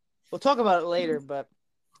we'll talk about it later, but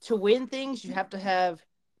to win things, you have to have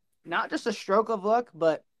not just a stroke of luck,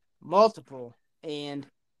 but multiple. And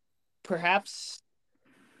perhaps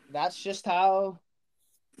that's just how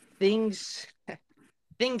things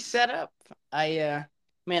set up.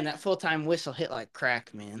 Man, that full-time whistle hit like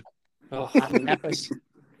crack, man. Oh. I mean,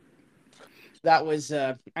 that was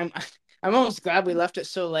I'm almost glad we left it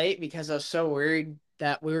so late because I was so worried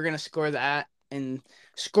that we were going to score that and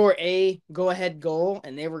score a go-ahead goal,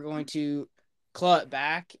 and they were going to claw it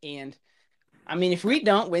back. And I mean, if we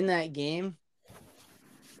don't win that game,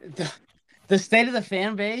 the state of the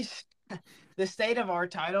fan base, the state of our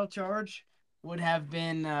title charge would have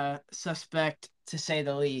been suspect, to say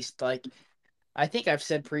the least. Like, I think I've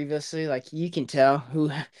said previously, like, you can tell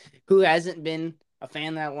who hasn't been a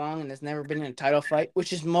fan that long and has never been in a title fight,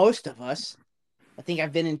 which is most of us. I think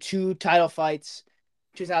I've been in 2 title fights,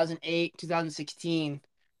 2008, 2016,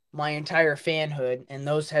 my entire fanhood, and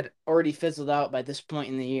those had already fizzled out by this point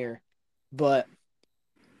in the year. But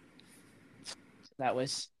that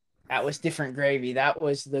was different gravy. That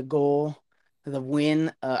was the goal, the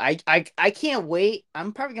win. I can't wait.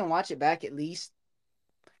 I'm probably gonna watch it back at least,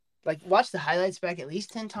 like watch the highlights back at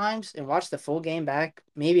least 10 times and watch the full game back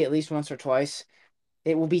maybe at least once or twice.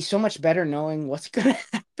 It will be so much better knowing what's gonna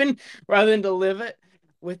happen rather than to live it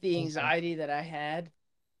with the anxiety that I had.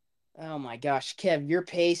 Oh my gosh, Kev, your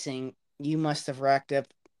pacing, you must have racked up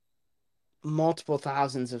multiple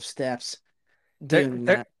thousands of steps doing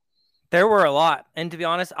that. There were a lot. And to be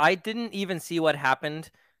honest, I didn't even see what happened,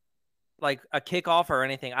 like a kickoff or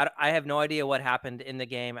anything. I have no idea what happened in the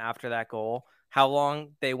game after that goal, how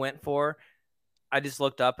long they went for. I just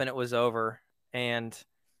looked up and it was over, and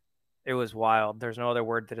it was wild. There's no other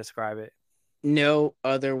word to describe it. No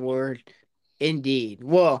other word. Indeed.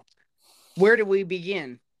 Well, where do we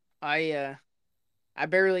begin? I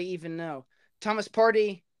barely even know. Thomas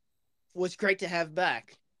Partey was great to have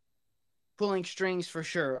back. Pulling strings for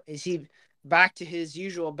sure. Is he back to his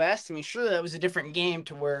usual best? I mean, sure, that was a different game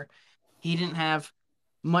to where he didn't have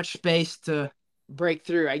much space to break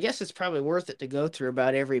through. I guess it's probably worth it to go through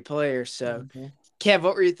about every player. So, Kev,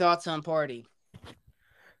 what were your thoughts on Partey?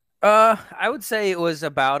 I would say it was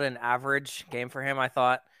about an average game for him. I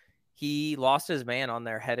thought he lost his man on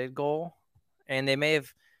their headed goal, and they may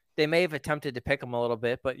have attempted to pick him a little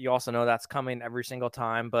bit, but you also know that's coming every single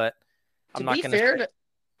time. But I'm not going to.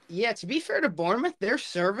 To be fair to Bournemouth, their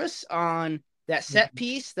service on that set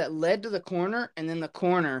piece that led to the corner and then the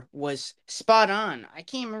corner was spot on. I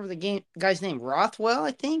can't remember the guy's name. Rothwell,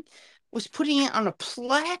 I think, was putting it on a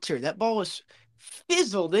platter. That ball was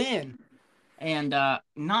fizzled in, and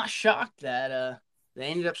not shocked that they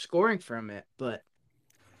ended up scoring from it. But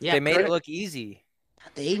yeah, they made it look easy.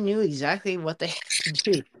 They knew exactly what they had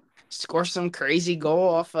to do. Score some crazy goal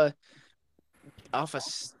off a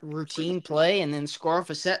routine play, and then score off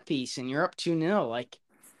a set piece, and you're up 2-0. Like,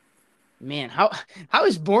 man, how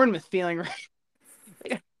is Bournemouth feeling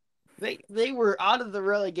right? They were out of the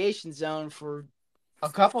relegation zone for a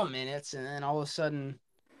couple of minutes, and then all of a sudden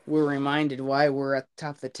we're reminded why we're at the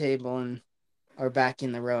top of the table and are back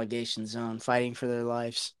in the relegation zone fighting for their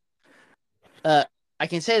lives. I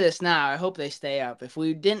can say this now. I hope they stay up. If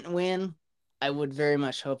we didn't win, I would very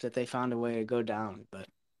much hope that they found a way to go down. But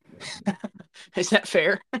is that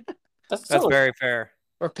fair That's That's still very fair.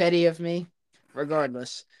 or petty of me?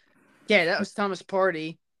 Regardless. Yeah, that was Thomas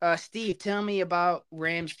Party. Steve, tell me about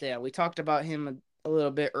Ramsdale. We talked about him a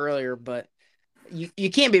little bit earlier, but you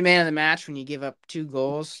can't be man of the match when you give up 2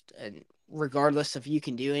 goals, and regardless if you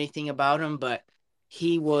can do anything about him. But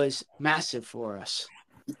he was massive for us.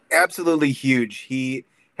 Absolutely huge. He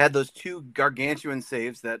had those 2 gargantuan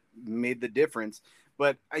saves that made the difference.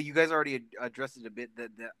 But you guys already addressed it a bit. That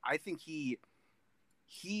I think he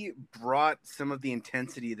brought some of the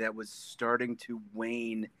intensity that was starting to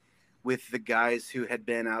wane with the guys who had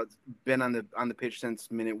been on the pitch since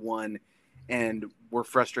minute 1 and were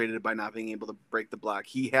frustrated by not being able to break the block.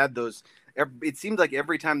 He had those. It seemed like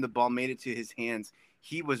every time the ball made it to his hands,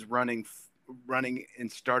 he was running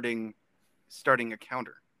and starting a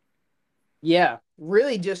counter. Yeah,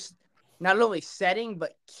 really just not only setting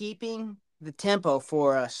but keeping the tempo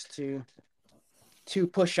for us to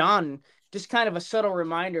push on. Just kind of a subtle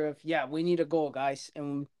reminder of, yeah, we need a goal, guys,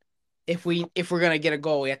 and if we're gonna get a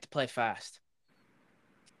goal, we have to play fast.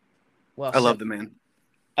 Well I said. love the man.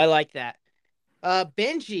 I like that.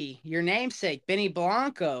 Benji, your namesake, Benny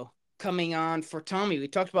Blanco, coming on for Tommy. We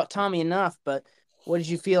talked about Tommy enough, but what did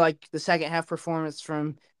you feel like the second half performance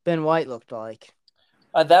from Ben White looked like?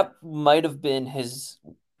 that might have been his.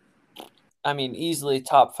 I mean, easily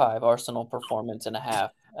top 5 Arsenal performance and a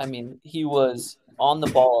half. I mean, he was on the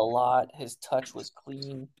ball a lot. His touch was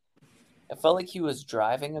clean. I felt like he was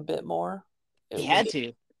driving a bit more. He It was, had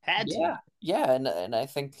to. Had to. yeah, and I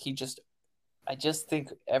think I just think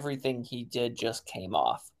everything he did just came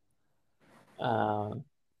off. And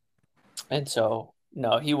so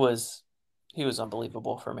no, he was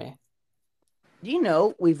unbelievable for me. Do you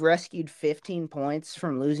know we've rescued 15 points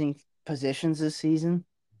from losing positions this season?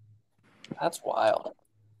 That's wild.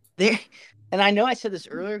 There, and I know I said this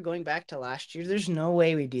earlier, going back to last year. There's no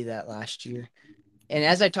way we do that last year. And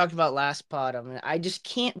as I talked about last pod, I just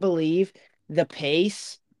can't believe the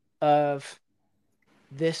pace of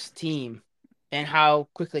this team and how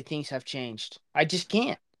quickly things have changed. I just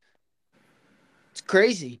can't. It's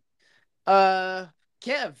crazy. Kev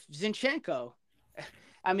Zinchenko.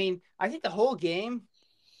 I mean, I think the whole game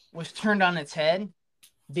was turned on its head,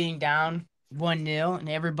 being down 1-0, and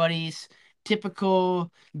everybody's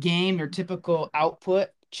typical game or typical output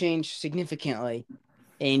changed significantly.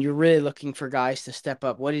 And you're really looking for guys to step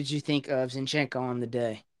up. What did you think of Zinchenko on the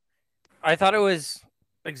day? I thought it was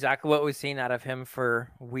exactly what we've seen out of him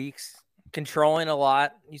for weeks. Controlling a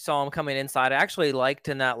lot. You saw him coming inside. I actually liked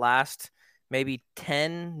in that last maybe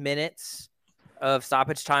 10 minutes of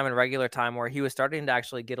stoppage time and regular time where he was starting to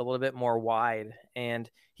actually get a little bit more wide. And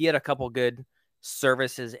he had a couple good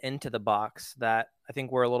services into the box that I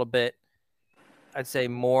think were a little bit, I'd say,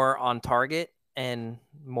 more on target and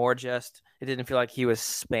more just, it didn't feel like he was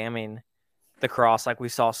spamming the cross like we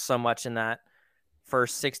saw so much in that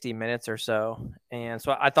first 60 minutes or so. And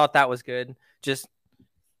so I thought that was good. Just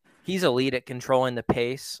he's elite at controlling the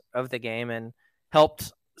pace of the game and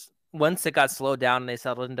helped once it got slowed down and they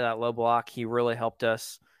settled into that low block. He really helped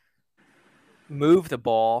us move the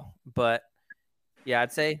ball. But yeah,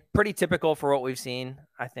 I'd say pretty typical for what we've seen.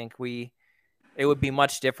 I think it would be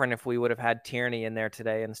much different if we would have had Tierney in there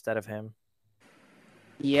today instead of him.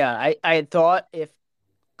 Yeah, I had thought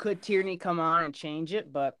could Tierney come on and change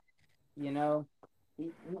it, but you know,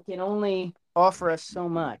 he can only offer us so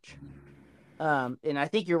much. And I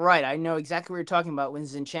think you're right. I know exactly what you're talking about when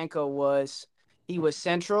Zinchenko was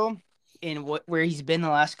central in where he's been the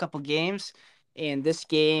last couple games. And this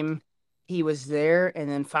game, he was there and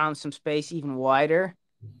then found some space even wider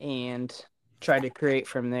and tried to create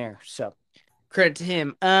from there. So credit to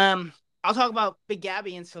him. I'll talk about Big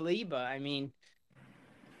Gabby and Saliba. I mean,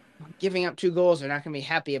 giving up 2 goals, they're not going to be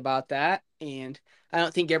happy about that. And I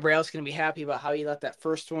don't think Gabriel's going to be happy about how he let that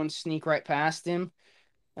first one sneak right past him.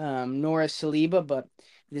 Nor is Saliba, but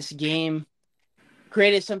this game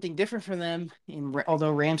created something different for them. And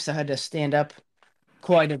although Ramsdale had to stand up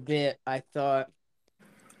quite a bit, I thought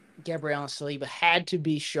Gabriel and Saliba had to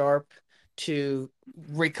be sharp to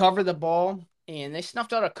recover the ball, and they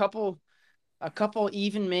snuffed out a couple a couple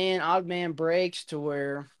even man, odd man breaks to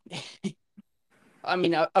where, I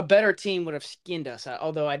mean, a better team would have skinned us.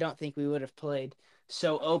 Although I don't think we would have played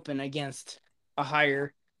so open against a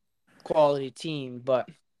higher quality team. But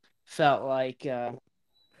felt like that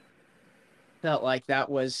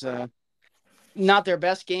was not their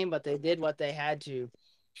best game, but they did what they had to,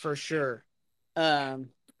 for sure.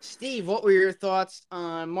 Steve, what were your thoughts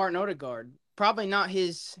on Martin Odegaard? Probably not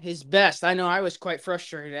his best. I know I was quite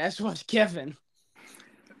frustrated, as was Kevin.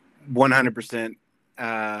 100%.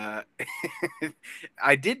 I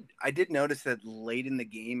did notice that late in the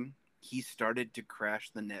game he started to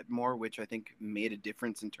crash the net more, which I think made a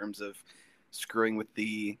difference in terms of screwing with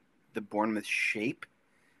the Bournemouth shape.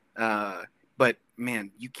 But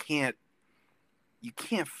man, you can't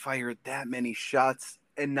fire that many shots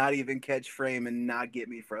and not even catch frame and not get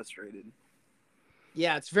me frustrated.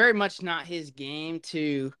 Yeah, it's very much not his game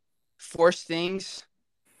to force things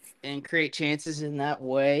and create chances in that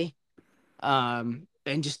way. And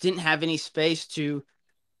just didn't have any space to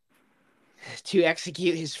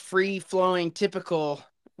execute his free-flowing typical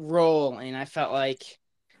role. And I felt like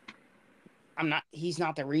he's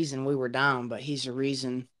not the reason we were down, but he's the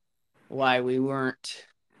reason why we weren't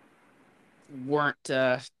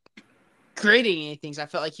creating anything. I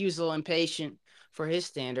felt like he was a little impatient for his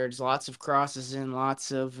standards. Lots of crosses and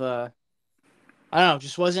lots of I don't know,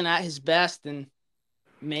 just wasn't at his best and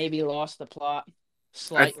maybe lost the plot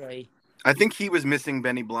slightly. I think he was missing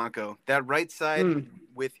Benny Blanco. That right side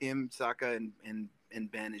with him, Saka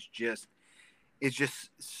and Ben is just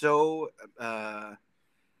so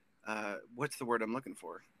what's the word I'm looking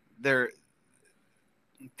for?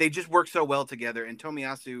 They just work so well together, and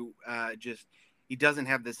Tomiyasu he doesn't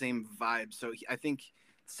have the same vibe. So I think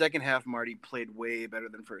second half Marty played way better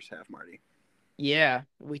than first half Marty. Yeah,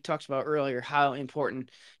 we talked about earlier how important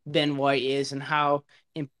Ben White is and how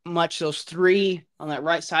much those three on that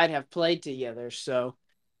right side have played together. So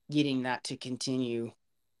getting that to continue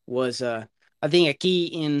was, I think, a key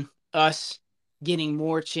in us getting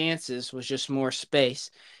more chances was just more space.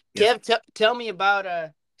 Yep. Kev, tell me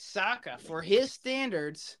about Saka. For his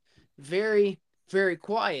standards, very, very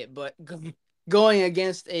quiet, but going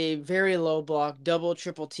against a very low block, double,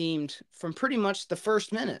 triple teamed from pretty much the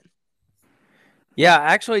first minute. Yeah,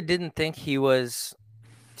 I actually didn't think he was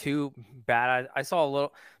too bad. I saw a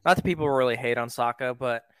little, not that people really hate on Saka,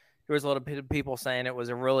 but there was a little bit of people saying it was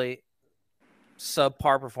a really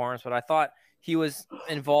subpar performance, but I thought he was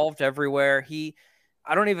involved everywhere.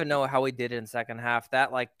 I don't even know how he did it in second half.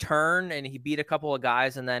 That like turn and he beat a couple of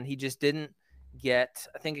guys and then he just didn't get,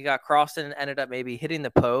 I think he got crossed and ended up maybe hitting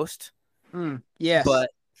the post. Yes. But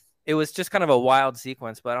it was just kind of a wild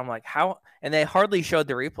sequence, but I'm like, how? And they hardly showed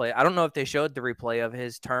the replay. I don't know if they showed the replay of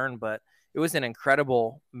his turn, but it was an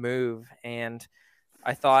incredible move. And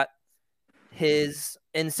I thought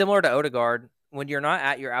and similar to Odegaard, when you're not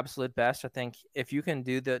at your absolute best, I think if you can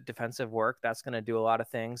do the defensive work, that's going to do a lot of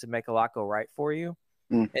things and make a lot go right for you.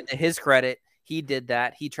 And to his credit, he did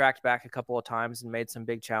that. He tracked back a couple of times and made some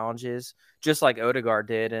big challenges, just like Odegaard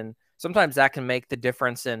did. And sometimes that can make the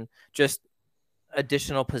difference in just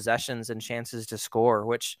additional possessions and chances to score,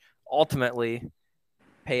 which ultimately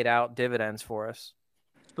paid out dividends for us.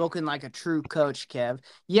 Spoken like a true coach, Kev.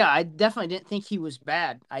 Yeah, I definitely didn't think he was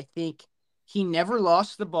bad. I think he never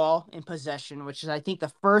lost the ball in possession, which is, I think,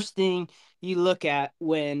 the first thing you look at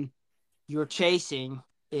when you're chasing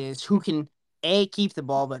is who can, A, keep the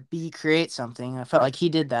ball, but B, create something. I felt like he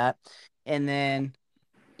did that. And then,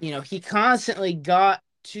 he constantly got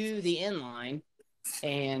to the end line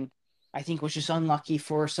and I think was just unlucky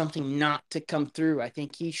for something not to come through. I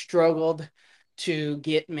think he struggled to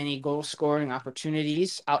get many goal scoring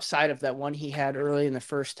opportunities outside of that one he had early in the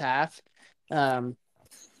first half,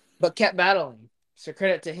 but kept battling. So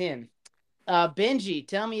credit to him. Benji,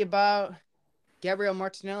 tell me about Gabriel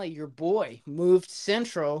Martinelli, your boy, moved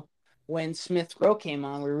central when Smith Rowe came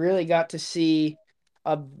on. We really got to see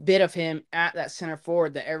a bit of him at that center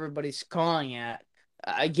forward that everybody's calling at.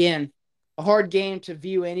 Again, a hard game to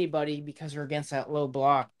view anybody because we're against that low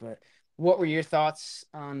block. But what were your thoughts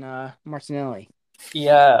on Martinelli?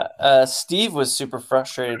 Yeah, Steve was super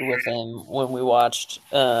frustrated with him when we watched.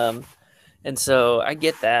 And so I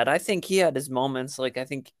get that. I think he had his moments. Like, I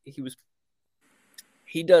think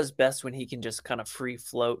he does best when he can just kind of free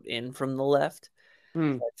float in from the left.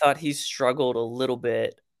 I thought he struggled a little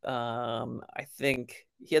bit. I think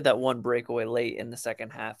he had that one breakaway late in the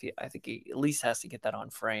second half. I think he at least has to get that on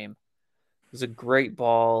frame. It was a great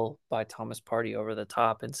ball by Thomas Partey over the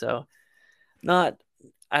top. And so I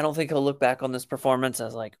don't think he'll look back on this performance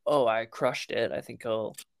as like, oh, I crushed it. I think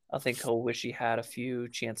he'll wish he had a few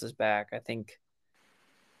chances back. I think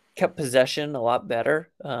kept possession a lot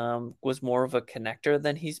better. Was more of a connector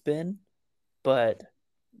than he's been, but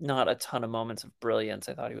not a ton of moments of brilliance.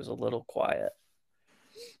 I thought he was a little quiet.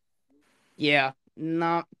 Yeah,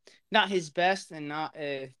 not his best, and not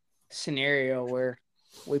a scenario where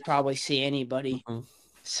we probably see anybody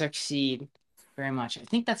succeed very much. I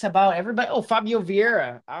think that's about everybody. Oh, Fabio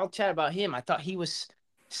Vieira. I'll chat about him. I thought he was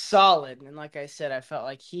solid, and like I said, I felt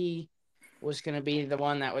like he was going to be the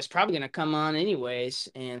one that was probably going to come on anyways,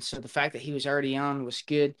 and so the fact that he was already on was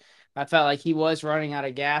good. I felt like he was running out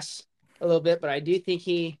of gas a little bit, but I do think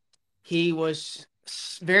he was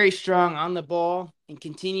very strong on the ball and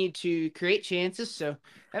continued to create chances. So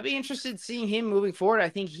I'd be interested in seeing him moving forward. I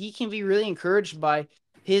think he can be really encouraged by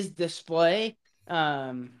his display.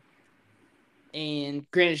 And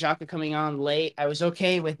granted, Xhaka coming on late, I was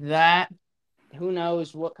okay with that. Who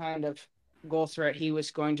knows what kind of goal threat he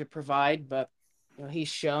was going to provide, but he's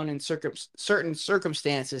shown in certain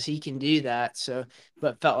circumstances he can do that. So,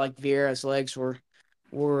 but felt like Vieira's legs were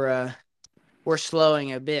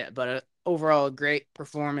slowing a bit, but overall a great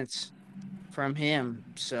performance from him.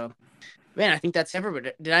 So, man, I think that's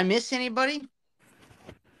everybody. Did I miss anybody?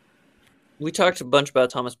 We talked a bunch about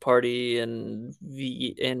Thomas Partey and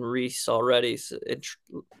Reiss already. So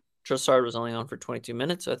Trossard was only on for 22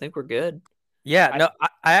 minutes, so I think we're good. Yeah, no,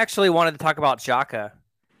 I actually wanted to talk about Xhaka.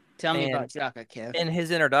 Tell me about Xhaka, Kev. In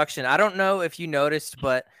his introduction, I don't know if you noticed,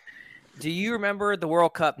 but do you remember the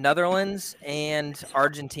World Cup, Netherlands and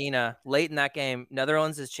Argentina? Late in that game,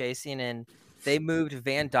 Netherlands is chasing, and they moved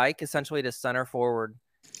Van Dijk essentially to center forward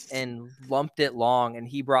and lumped it long, and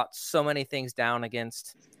he brought so many things down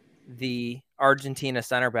against the Argentina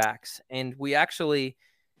center backs. And we actually,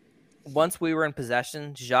 once we were in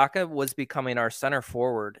possession, Xhaka was becoming our center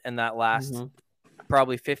forward in that last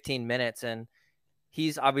probably 15 minutes, and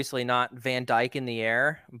he's obviously not Van Dijk in the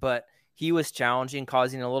air, but he was challenging,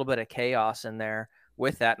 causing a little bit of chaos in there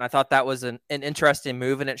with that. And I thought that was an interesting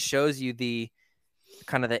move, and it shows you the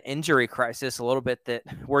kind of the injury crisis a little bit that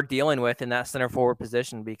we're dealing with in that center forward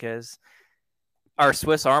position, because our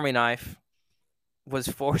Swiss Army knife was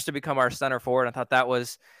forced to become our center forward. I thought that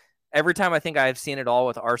was, every time I think I've seen it all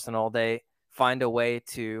with Arsenal, they find a way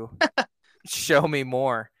to show me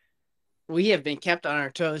more. We have been kept on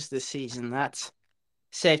our toes this season. That's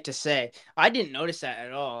safe to say. I didn't notice that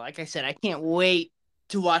at all. Like I said, I can't wait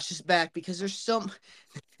to watch this back because there's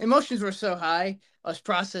emotions were so high. I was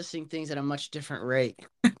processing things at a much different rate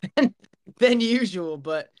than usual.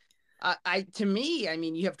 But to me, I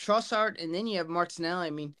mean, you have Trossard and then you have Martinelli.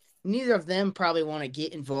 I mean, neither of them probably want to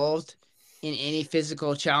get involved in any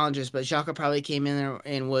physical challenges, but Xhaka probably came in there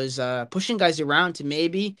and was pushing guys around to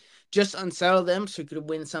maybe just unsettle them so he could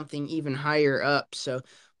win something even higher up. So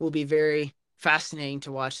we'll be very fascinating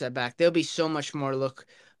to watch that back. There'll be so much more look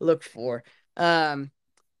for.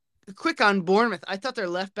 Quick on Bournemouth, I thought their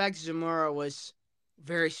left back Zamora was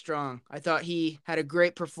very strong. I thought he had a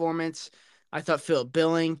great performance. I thought Philip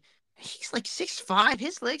Billing, he's like 6'5".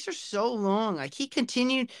 His legs are so long. Like he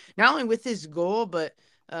continued not only with his goal, but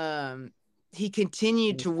he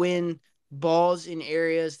continued to win balls in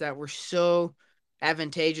areas that were so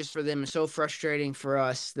advantageous for them and so frustrating for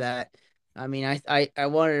us that, I mean, I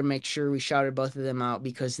wanted to make sure we shouted both of them out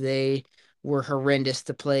because they were horrendous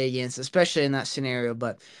to play against, especially in that scenario.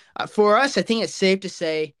 But for us, I think it's safe to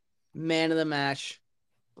say man of the match,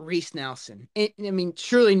 Reiss Nelson. I mean,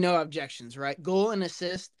 surely no objections, right? Goal and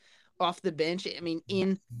assist off the bench. I mean,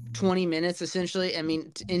 in 20 minutes, essentially. I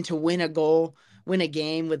mean, and to win a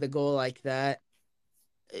game with a goal like that.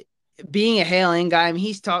 Being a Hale guy, I mean,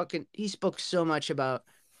 he spoke so much about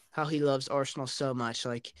how he loves Arsenal so much.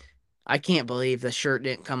 Like, I can't believe the shirt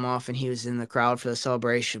didn't come off and he was in the crowd for the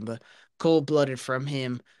celebration, but cold-blooded from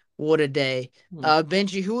him. What a day.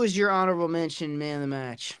 Benji, who was your honorable mention man of the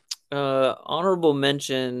match? Honorable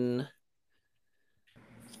mention,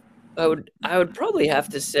 I would probably have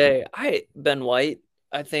to say Ben White.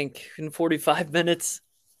 I think in 45 minutes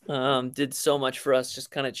did so much for us, just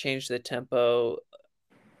kind of changed the tempo.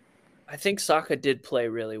 I think Saka did play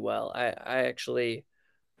really well. I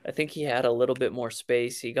think he had a little bit more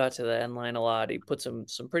space. He got to the end line a lot. He put some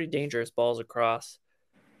pretty dangerous balls across.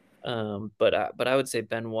 But I would say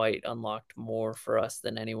Ben White unlocked more for us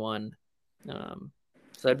than anyone.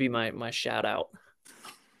 So that'd be my shout out.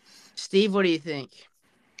 Steve, what do you think?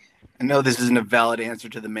 I know this isn't a valid answer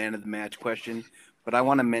to the man of the match question, but I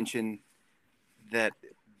want to mention that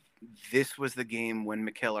this was the game when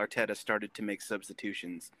Mikel Arteta started to make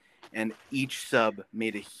substitutions, and each sub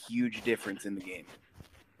made a huge difference in the game.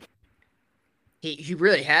 He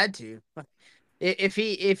really had to. If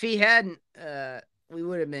he hadn't, we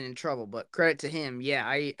would have been in trouble. But credit to him. Yeah,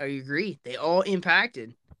 I agree. They all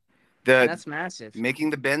impacted. And The that's massive. making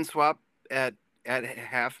the Ben swap at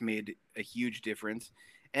half made a huge difference,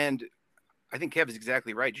 and I think Kev is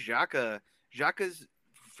exactly right. Xhaka's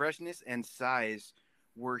freshness and size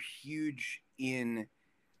were huge in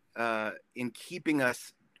keeping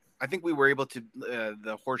us. I think we were able to.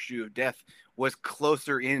 The horseshoe of death was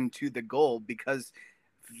closer into the goal because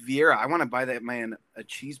Vieira. I want to buy that man a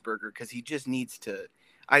cheeseburger because he just needs to.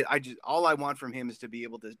 I just all I want from him is to be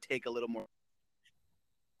able to take a little more.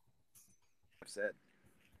 I've said.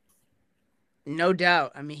 No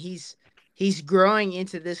doubt. I mean, he's growing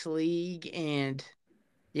into this league, and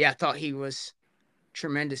yeah, I thought he was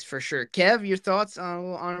tremendous for sure. Kev, your thoughts on a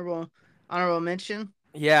little honorable mention?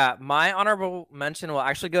 Yeah, my honorable mention will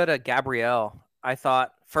actually go to Gabriel. I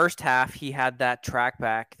thought first half he had that track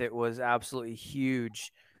back that was absolutely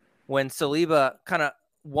huge. When Saliba kind of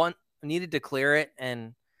needed to clear it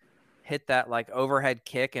and hit that like overhead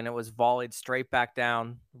kick, and it was volleyed straight back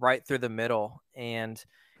down right through the middle. And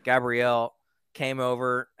Gabriel came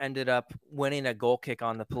over, ended up winning a goal kick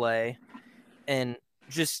on the play. And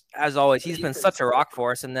just as always, he's been such a rock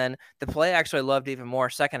for us. And then the play actually I loved even more.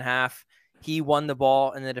 Second half, he won the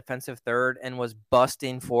ball in the defensive third and was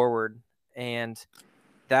busting forward. And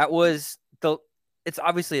that was it's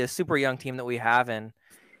obviously a super young team that we have. And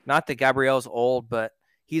not that Gabriel's old, but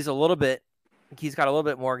he's got a little bit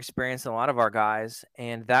more experience than a lot of our guys.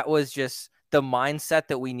 And that was just the mindset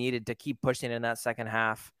that we needed to keep pushing in that second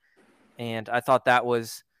half. And I thought that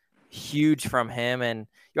was huge from him. And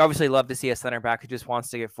you obviously love to see a center back who just wants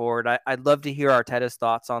to get forward. I'd love to hear Arteta's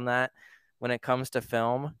thoughts on that when it comes to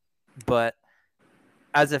film. But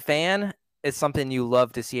as a fan, it's something you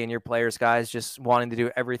love to see in your players, guys, just wanting to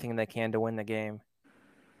do everything they can to win the game.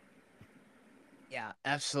 Yeah,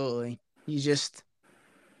 absolutely.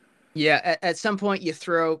 At some point you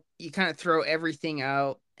kind of throw everything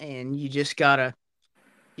out, and you just gotta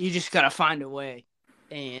find a way,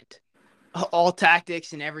 and all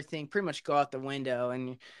tactics and everything pretty much go out the window,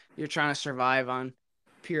 and you're trying to survive on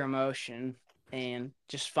pure emotion and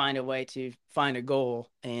just find a way to find a goal.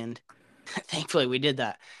 And thankfully we did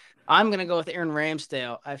that. I'm going to go with Aaron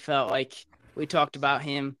Ramsdale. I felt like we talked about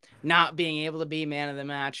him not being able to be man of the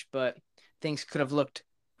match, but things could have looked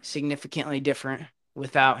significantly different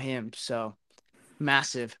without him. So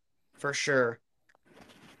massive for sure.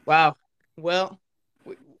 Wow. Well,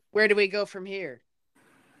 where do we go from here?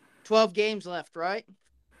 12 games left, right?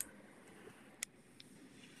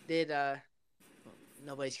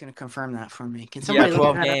 Nobody's going to confirm that for me. Can somebody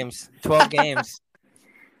 12 games. 12 games.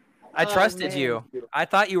 I trusted you. I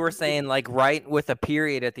thought you were saying like right with a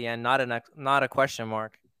period at the end, not a question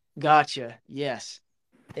mark. Gotcha. Yes.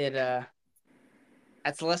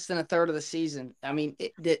 That's less than a third of the season. I mean,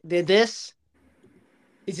 is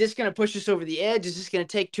this going to push us over the edge? Is this going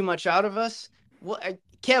to take too much out of us?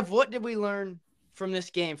 Kev, what did we learn from this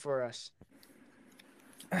game for us?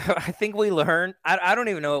 I think we learned. I don't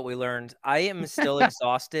even know what we learned. I am still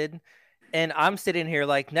exhausted. And I'm sitting here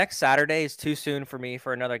like next Saturday is too soon for me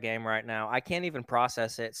for another game right now. I can't even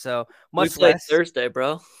process it. So much less Thursday,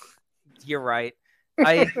 bro. You're right.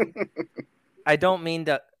 I don't mean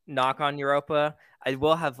to knock on Europa. I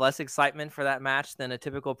will have less excitement for that match than a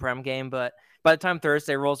typical Prem game, but by the time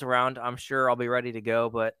Thursday rolls around, I'm sure I'll be ready to go.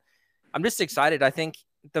 But I'm just excited. I think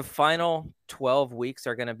the final 12 weeks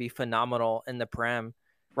are going to be phenomenal in the Prem.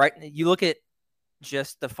 Right? You look at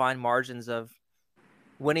just the fine margins of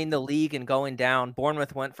winning the league and going down.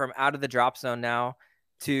 Bournemouth went from out of the drop zone now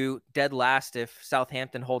to dead last if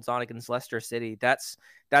Southampton holds on against Leicester City. That's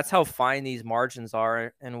how fine these margins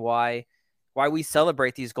are, and why we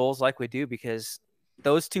celebrate these goals like we do, because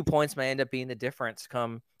those 2 points may end up being the difference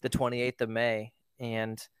come the 28th of May.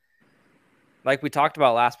 And like we talked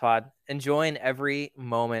about last pod, enjoying every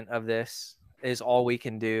moment of this is all we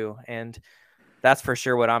can do. And that's for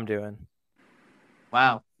sure what I'm doing.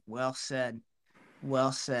 Wow. Well said.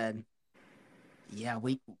 Yeah,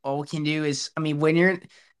 all we can do is, I mean,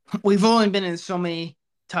 we've only been in so many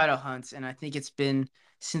title hunts, and I think it's been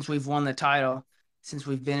since we've won the title, since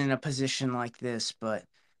we've been in a position like this, but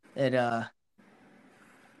you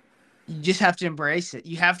just have to embrace it.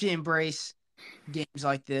 You have to embrace games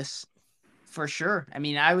like this for sure. I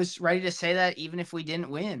mean, I was ready to say that even if we didn't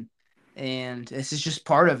win, and this is just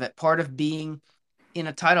part of it, part of being in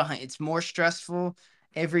a title hunt. It's more stressful.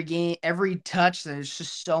 Every game, every touch, there's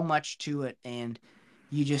just so much to it, and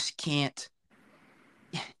you just can't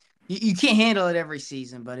you can't handle it every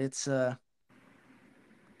season, but it's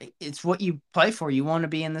what you play for. You want to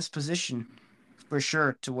be in this position for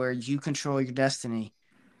sure, to where you control your destiny,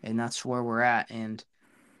 and that's where we're at. And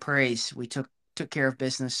praise, we took care of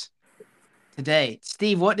business today.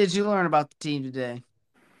 Steve, what did you learn about the team today?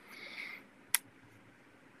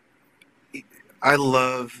 I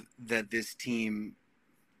love that this team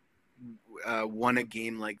won a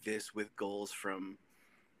game like this with goals from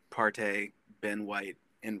Partey, Ben White,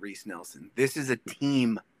 and Reiss Nelson. This is a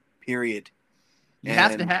team, period. You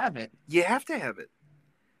have to And have it. you have to have it.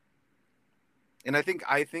 And I think,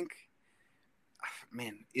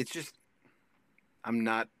 man, it's just I'm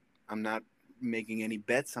not making any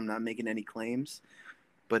bets. I'm not making any claims.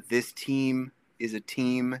 But this team is a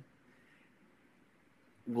team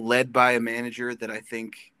led by a manager that I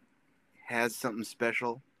think has something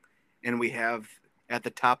special. And we have at the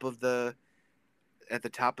top of the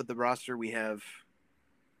roster we have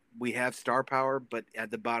star power, but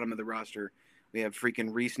at the bottom of the roster we have freaking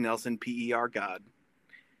Reiss Nelson, PER God.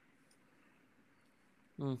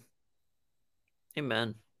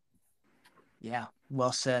 Amen. Yeah,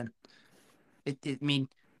 well said. I mean,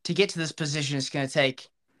 to get to this position, it was going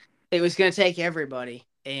to take everybody.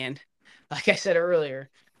 And like I said earlier,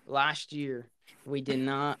 last year, we could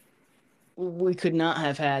not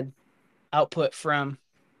have had output from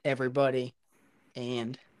everybody.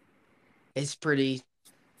 And it's pretty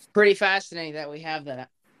fascinating that we have that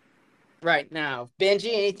right now.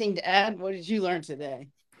 Benji, anything to add? What did you learn today?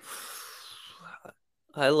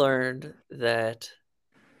 I learned that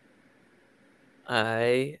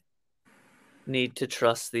I need to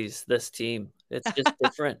trust this team. It's just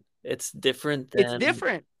different. It's different than It's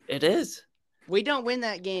different. It is. We don't win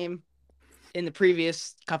that game in the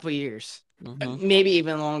previous couple of years. Mm-hmm. Maybe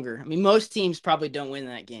even longer. I mean, most teams probably don't win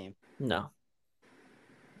that game. No.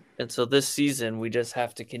 And so this season, we just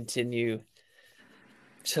have to continue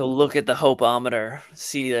to look at the hopeometer,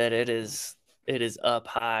 see that it is up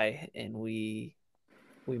high, and we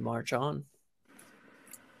march on.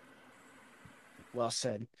 Well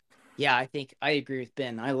said. Yeah, I think I agree with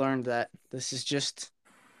Ben. I learned that this is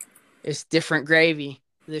it's different gravy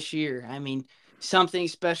this year. I mean, something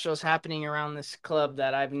special is happening around this club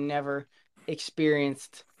that I've never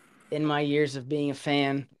experienced in my years of being a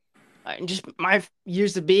fan. Just my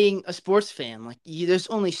years of being a sports fan. Like, there's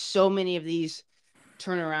only so many of these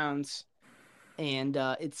turnarounds, and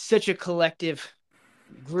it's such a collective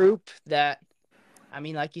group that, I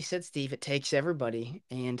mean, like you said, Steve, it takes everybody.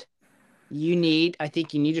 And I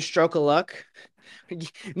think you need a stroke of luck.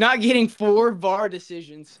 Not getting 4 VAR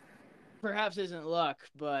decisions perhaps isn't luck,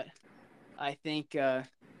 but I think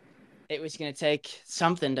it was going to take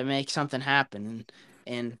something to make something happen,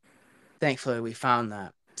 and thankfully we found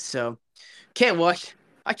that. So, okay, well,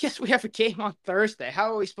 I guess we have a game on Thursday.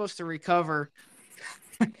 How are we supposed to recover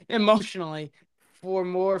emotionally for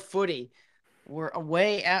more footy? We're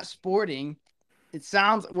away at Sporting. It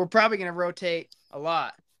sounds we're probably going to rotate a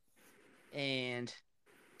lot, and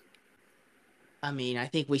I mean, I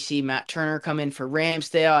think we see Matt Turner come in for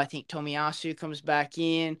Ramsdale. I think Tomiyasu comes back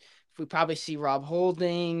in. We probably see Rob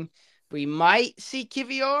Holding. We might see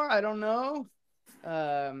Kivior. I don't know.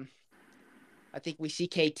 I think we see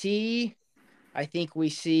KT. I think we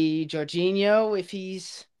see Jorginho if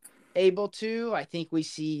he's able to. I think we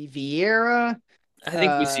see Vieira. I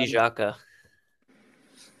think we see Xhaka.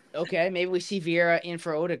 Okay, maybe we see Vieira in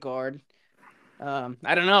for Odegaard.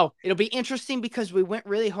 I don't know. It'll be interesting because we went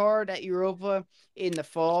really hard at Europa in the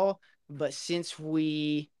fall, but since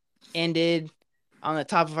we ended on the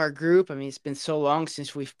top of our group, I mean, it's been so long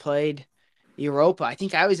since we've played Europa. I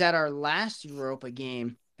think I was at our last Europa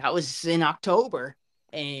game. That was in October,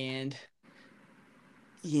 and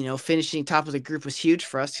finishing top of the group was huge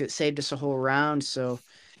for us because it saved us a whole round. So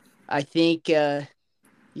I think, at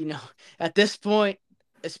this point,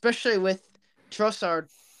 especially with Trossard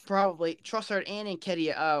and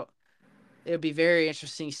Nketiah out, it'll be very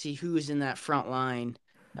interesting to see who is in that front line.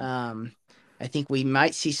 I think we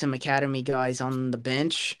might see some academy guys on the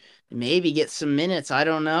bench, maybe get some minutes. I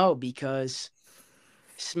don't know, because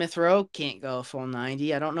Smith Rowe can't go a full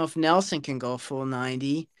 90. I don't know if Nelson can go a full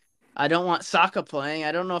 90. I don't want Saka playing.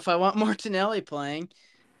 I don't know if I want Martinelli playing.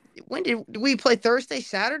 When do we play? Thursday,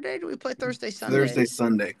 Saturday? Do we play Thursday, Sunday? Thursday,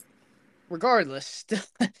 Sunday. Regardless,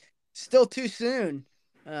 still too soon.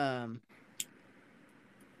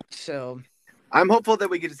 So I'm hopeful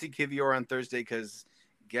that we get to see Kivior on Thursday because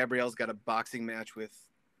Gabriel's got a boxing match with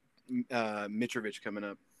Mitrovic coming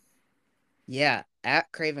up. Yeah,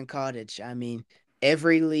 at Craven Cottage. I mean,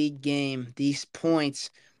 every league game, these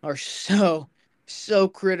points are so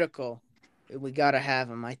critical. We got to have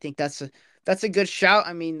them. I think that's a good shout.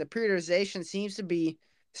 I mean, the periodization seems to be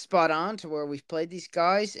spot on to where we've played these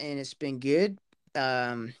guys, and it's been good.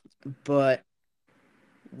 But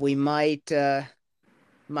we might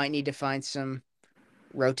need to find some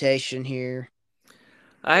rotation here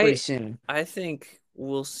pretty soon. I think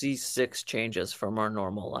we'll see 6 changes from our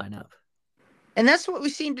normal lineup. And that's what we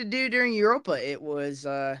seemed to do during Europa. It was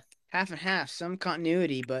half and half, some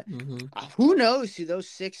continuity, but Mm-hmm. who knows who those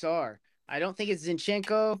 6 are? I don't think it's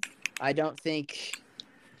Zinchenko. I don't think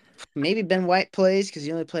maybe Ben White plays because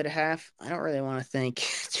he only played a half. I don't really want to think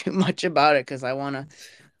too much about it because I want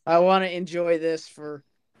to enjoy this for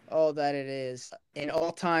all that it is. An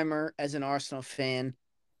all-timer as an Arsenal fan.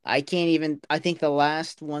 I think the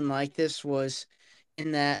last one like this was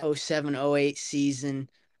in that 07-08 season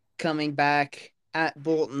coming back at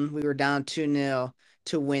Bolton. We were down 2-0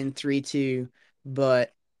 to win 3-2,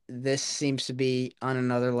 but this seems to be on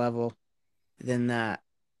another level than that.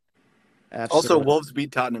 Also, Absolutely. Wolves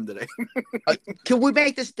beat Tottenham today. Can we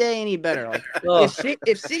make this day any better? Like, Oh,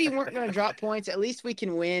 if City weren't going to drop points, at least we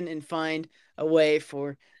can win and find a way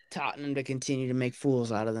for Tottenham to continue to make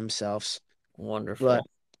fools out of themselves. But wonderful.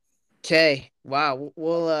 okay, wow,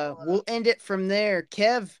 we'll end it from there.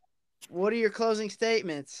 Kev, what are your closing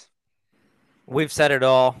statements? We've said it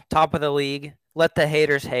all. Top of the league. Let the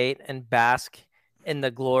haters hate and bask in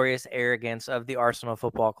the glorious arrogance of the Arsenal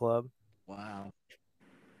Football Club. Wow,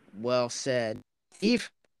 well said, Eve.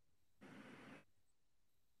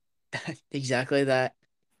 Exactly that.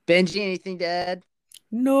 Benji, anything to add?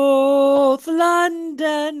 North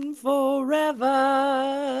London forever.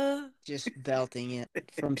 Just belting it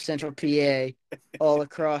from Central PA all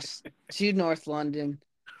across to North London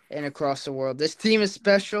and across the world. This team is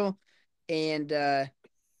special, and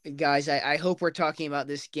guys, I hope we're talking about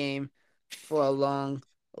this game for a long,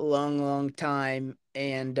 long, long time.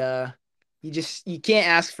 And you can't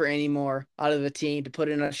ask for any more out of a team to put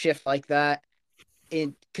in a shift like that,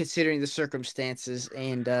 in considering the circumstances.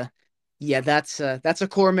 And yeah, that's a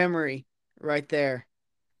core memory right there.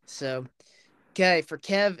 So. Okay, for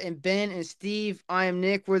Kev and Ben and Steve, I am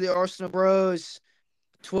Nick. We're the Arsenal Bros.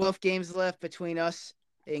 12 games left between us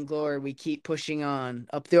and glory. We keep pushing on.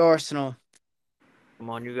 Up the Arsenal. Come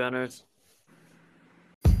on, you Gunners.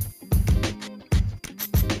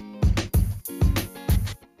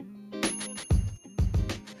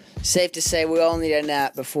 Safe to say we all need a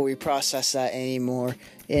nap before we process that anymore.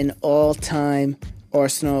 An all-time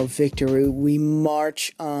Arsenal victory. We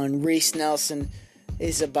march on. Reiss Nelson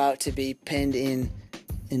is about to be penned in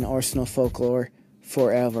Arsenal folklore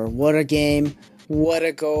forever. What a game. What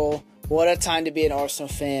a goal. What a time to be an Arsenal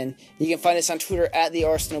fan. You can find us on Twitter at the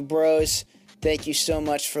Arsenal Bros. Thank you so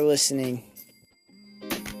much for listening.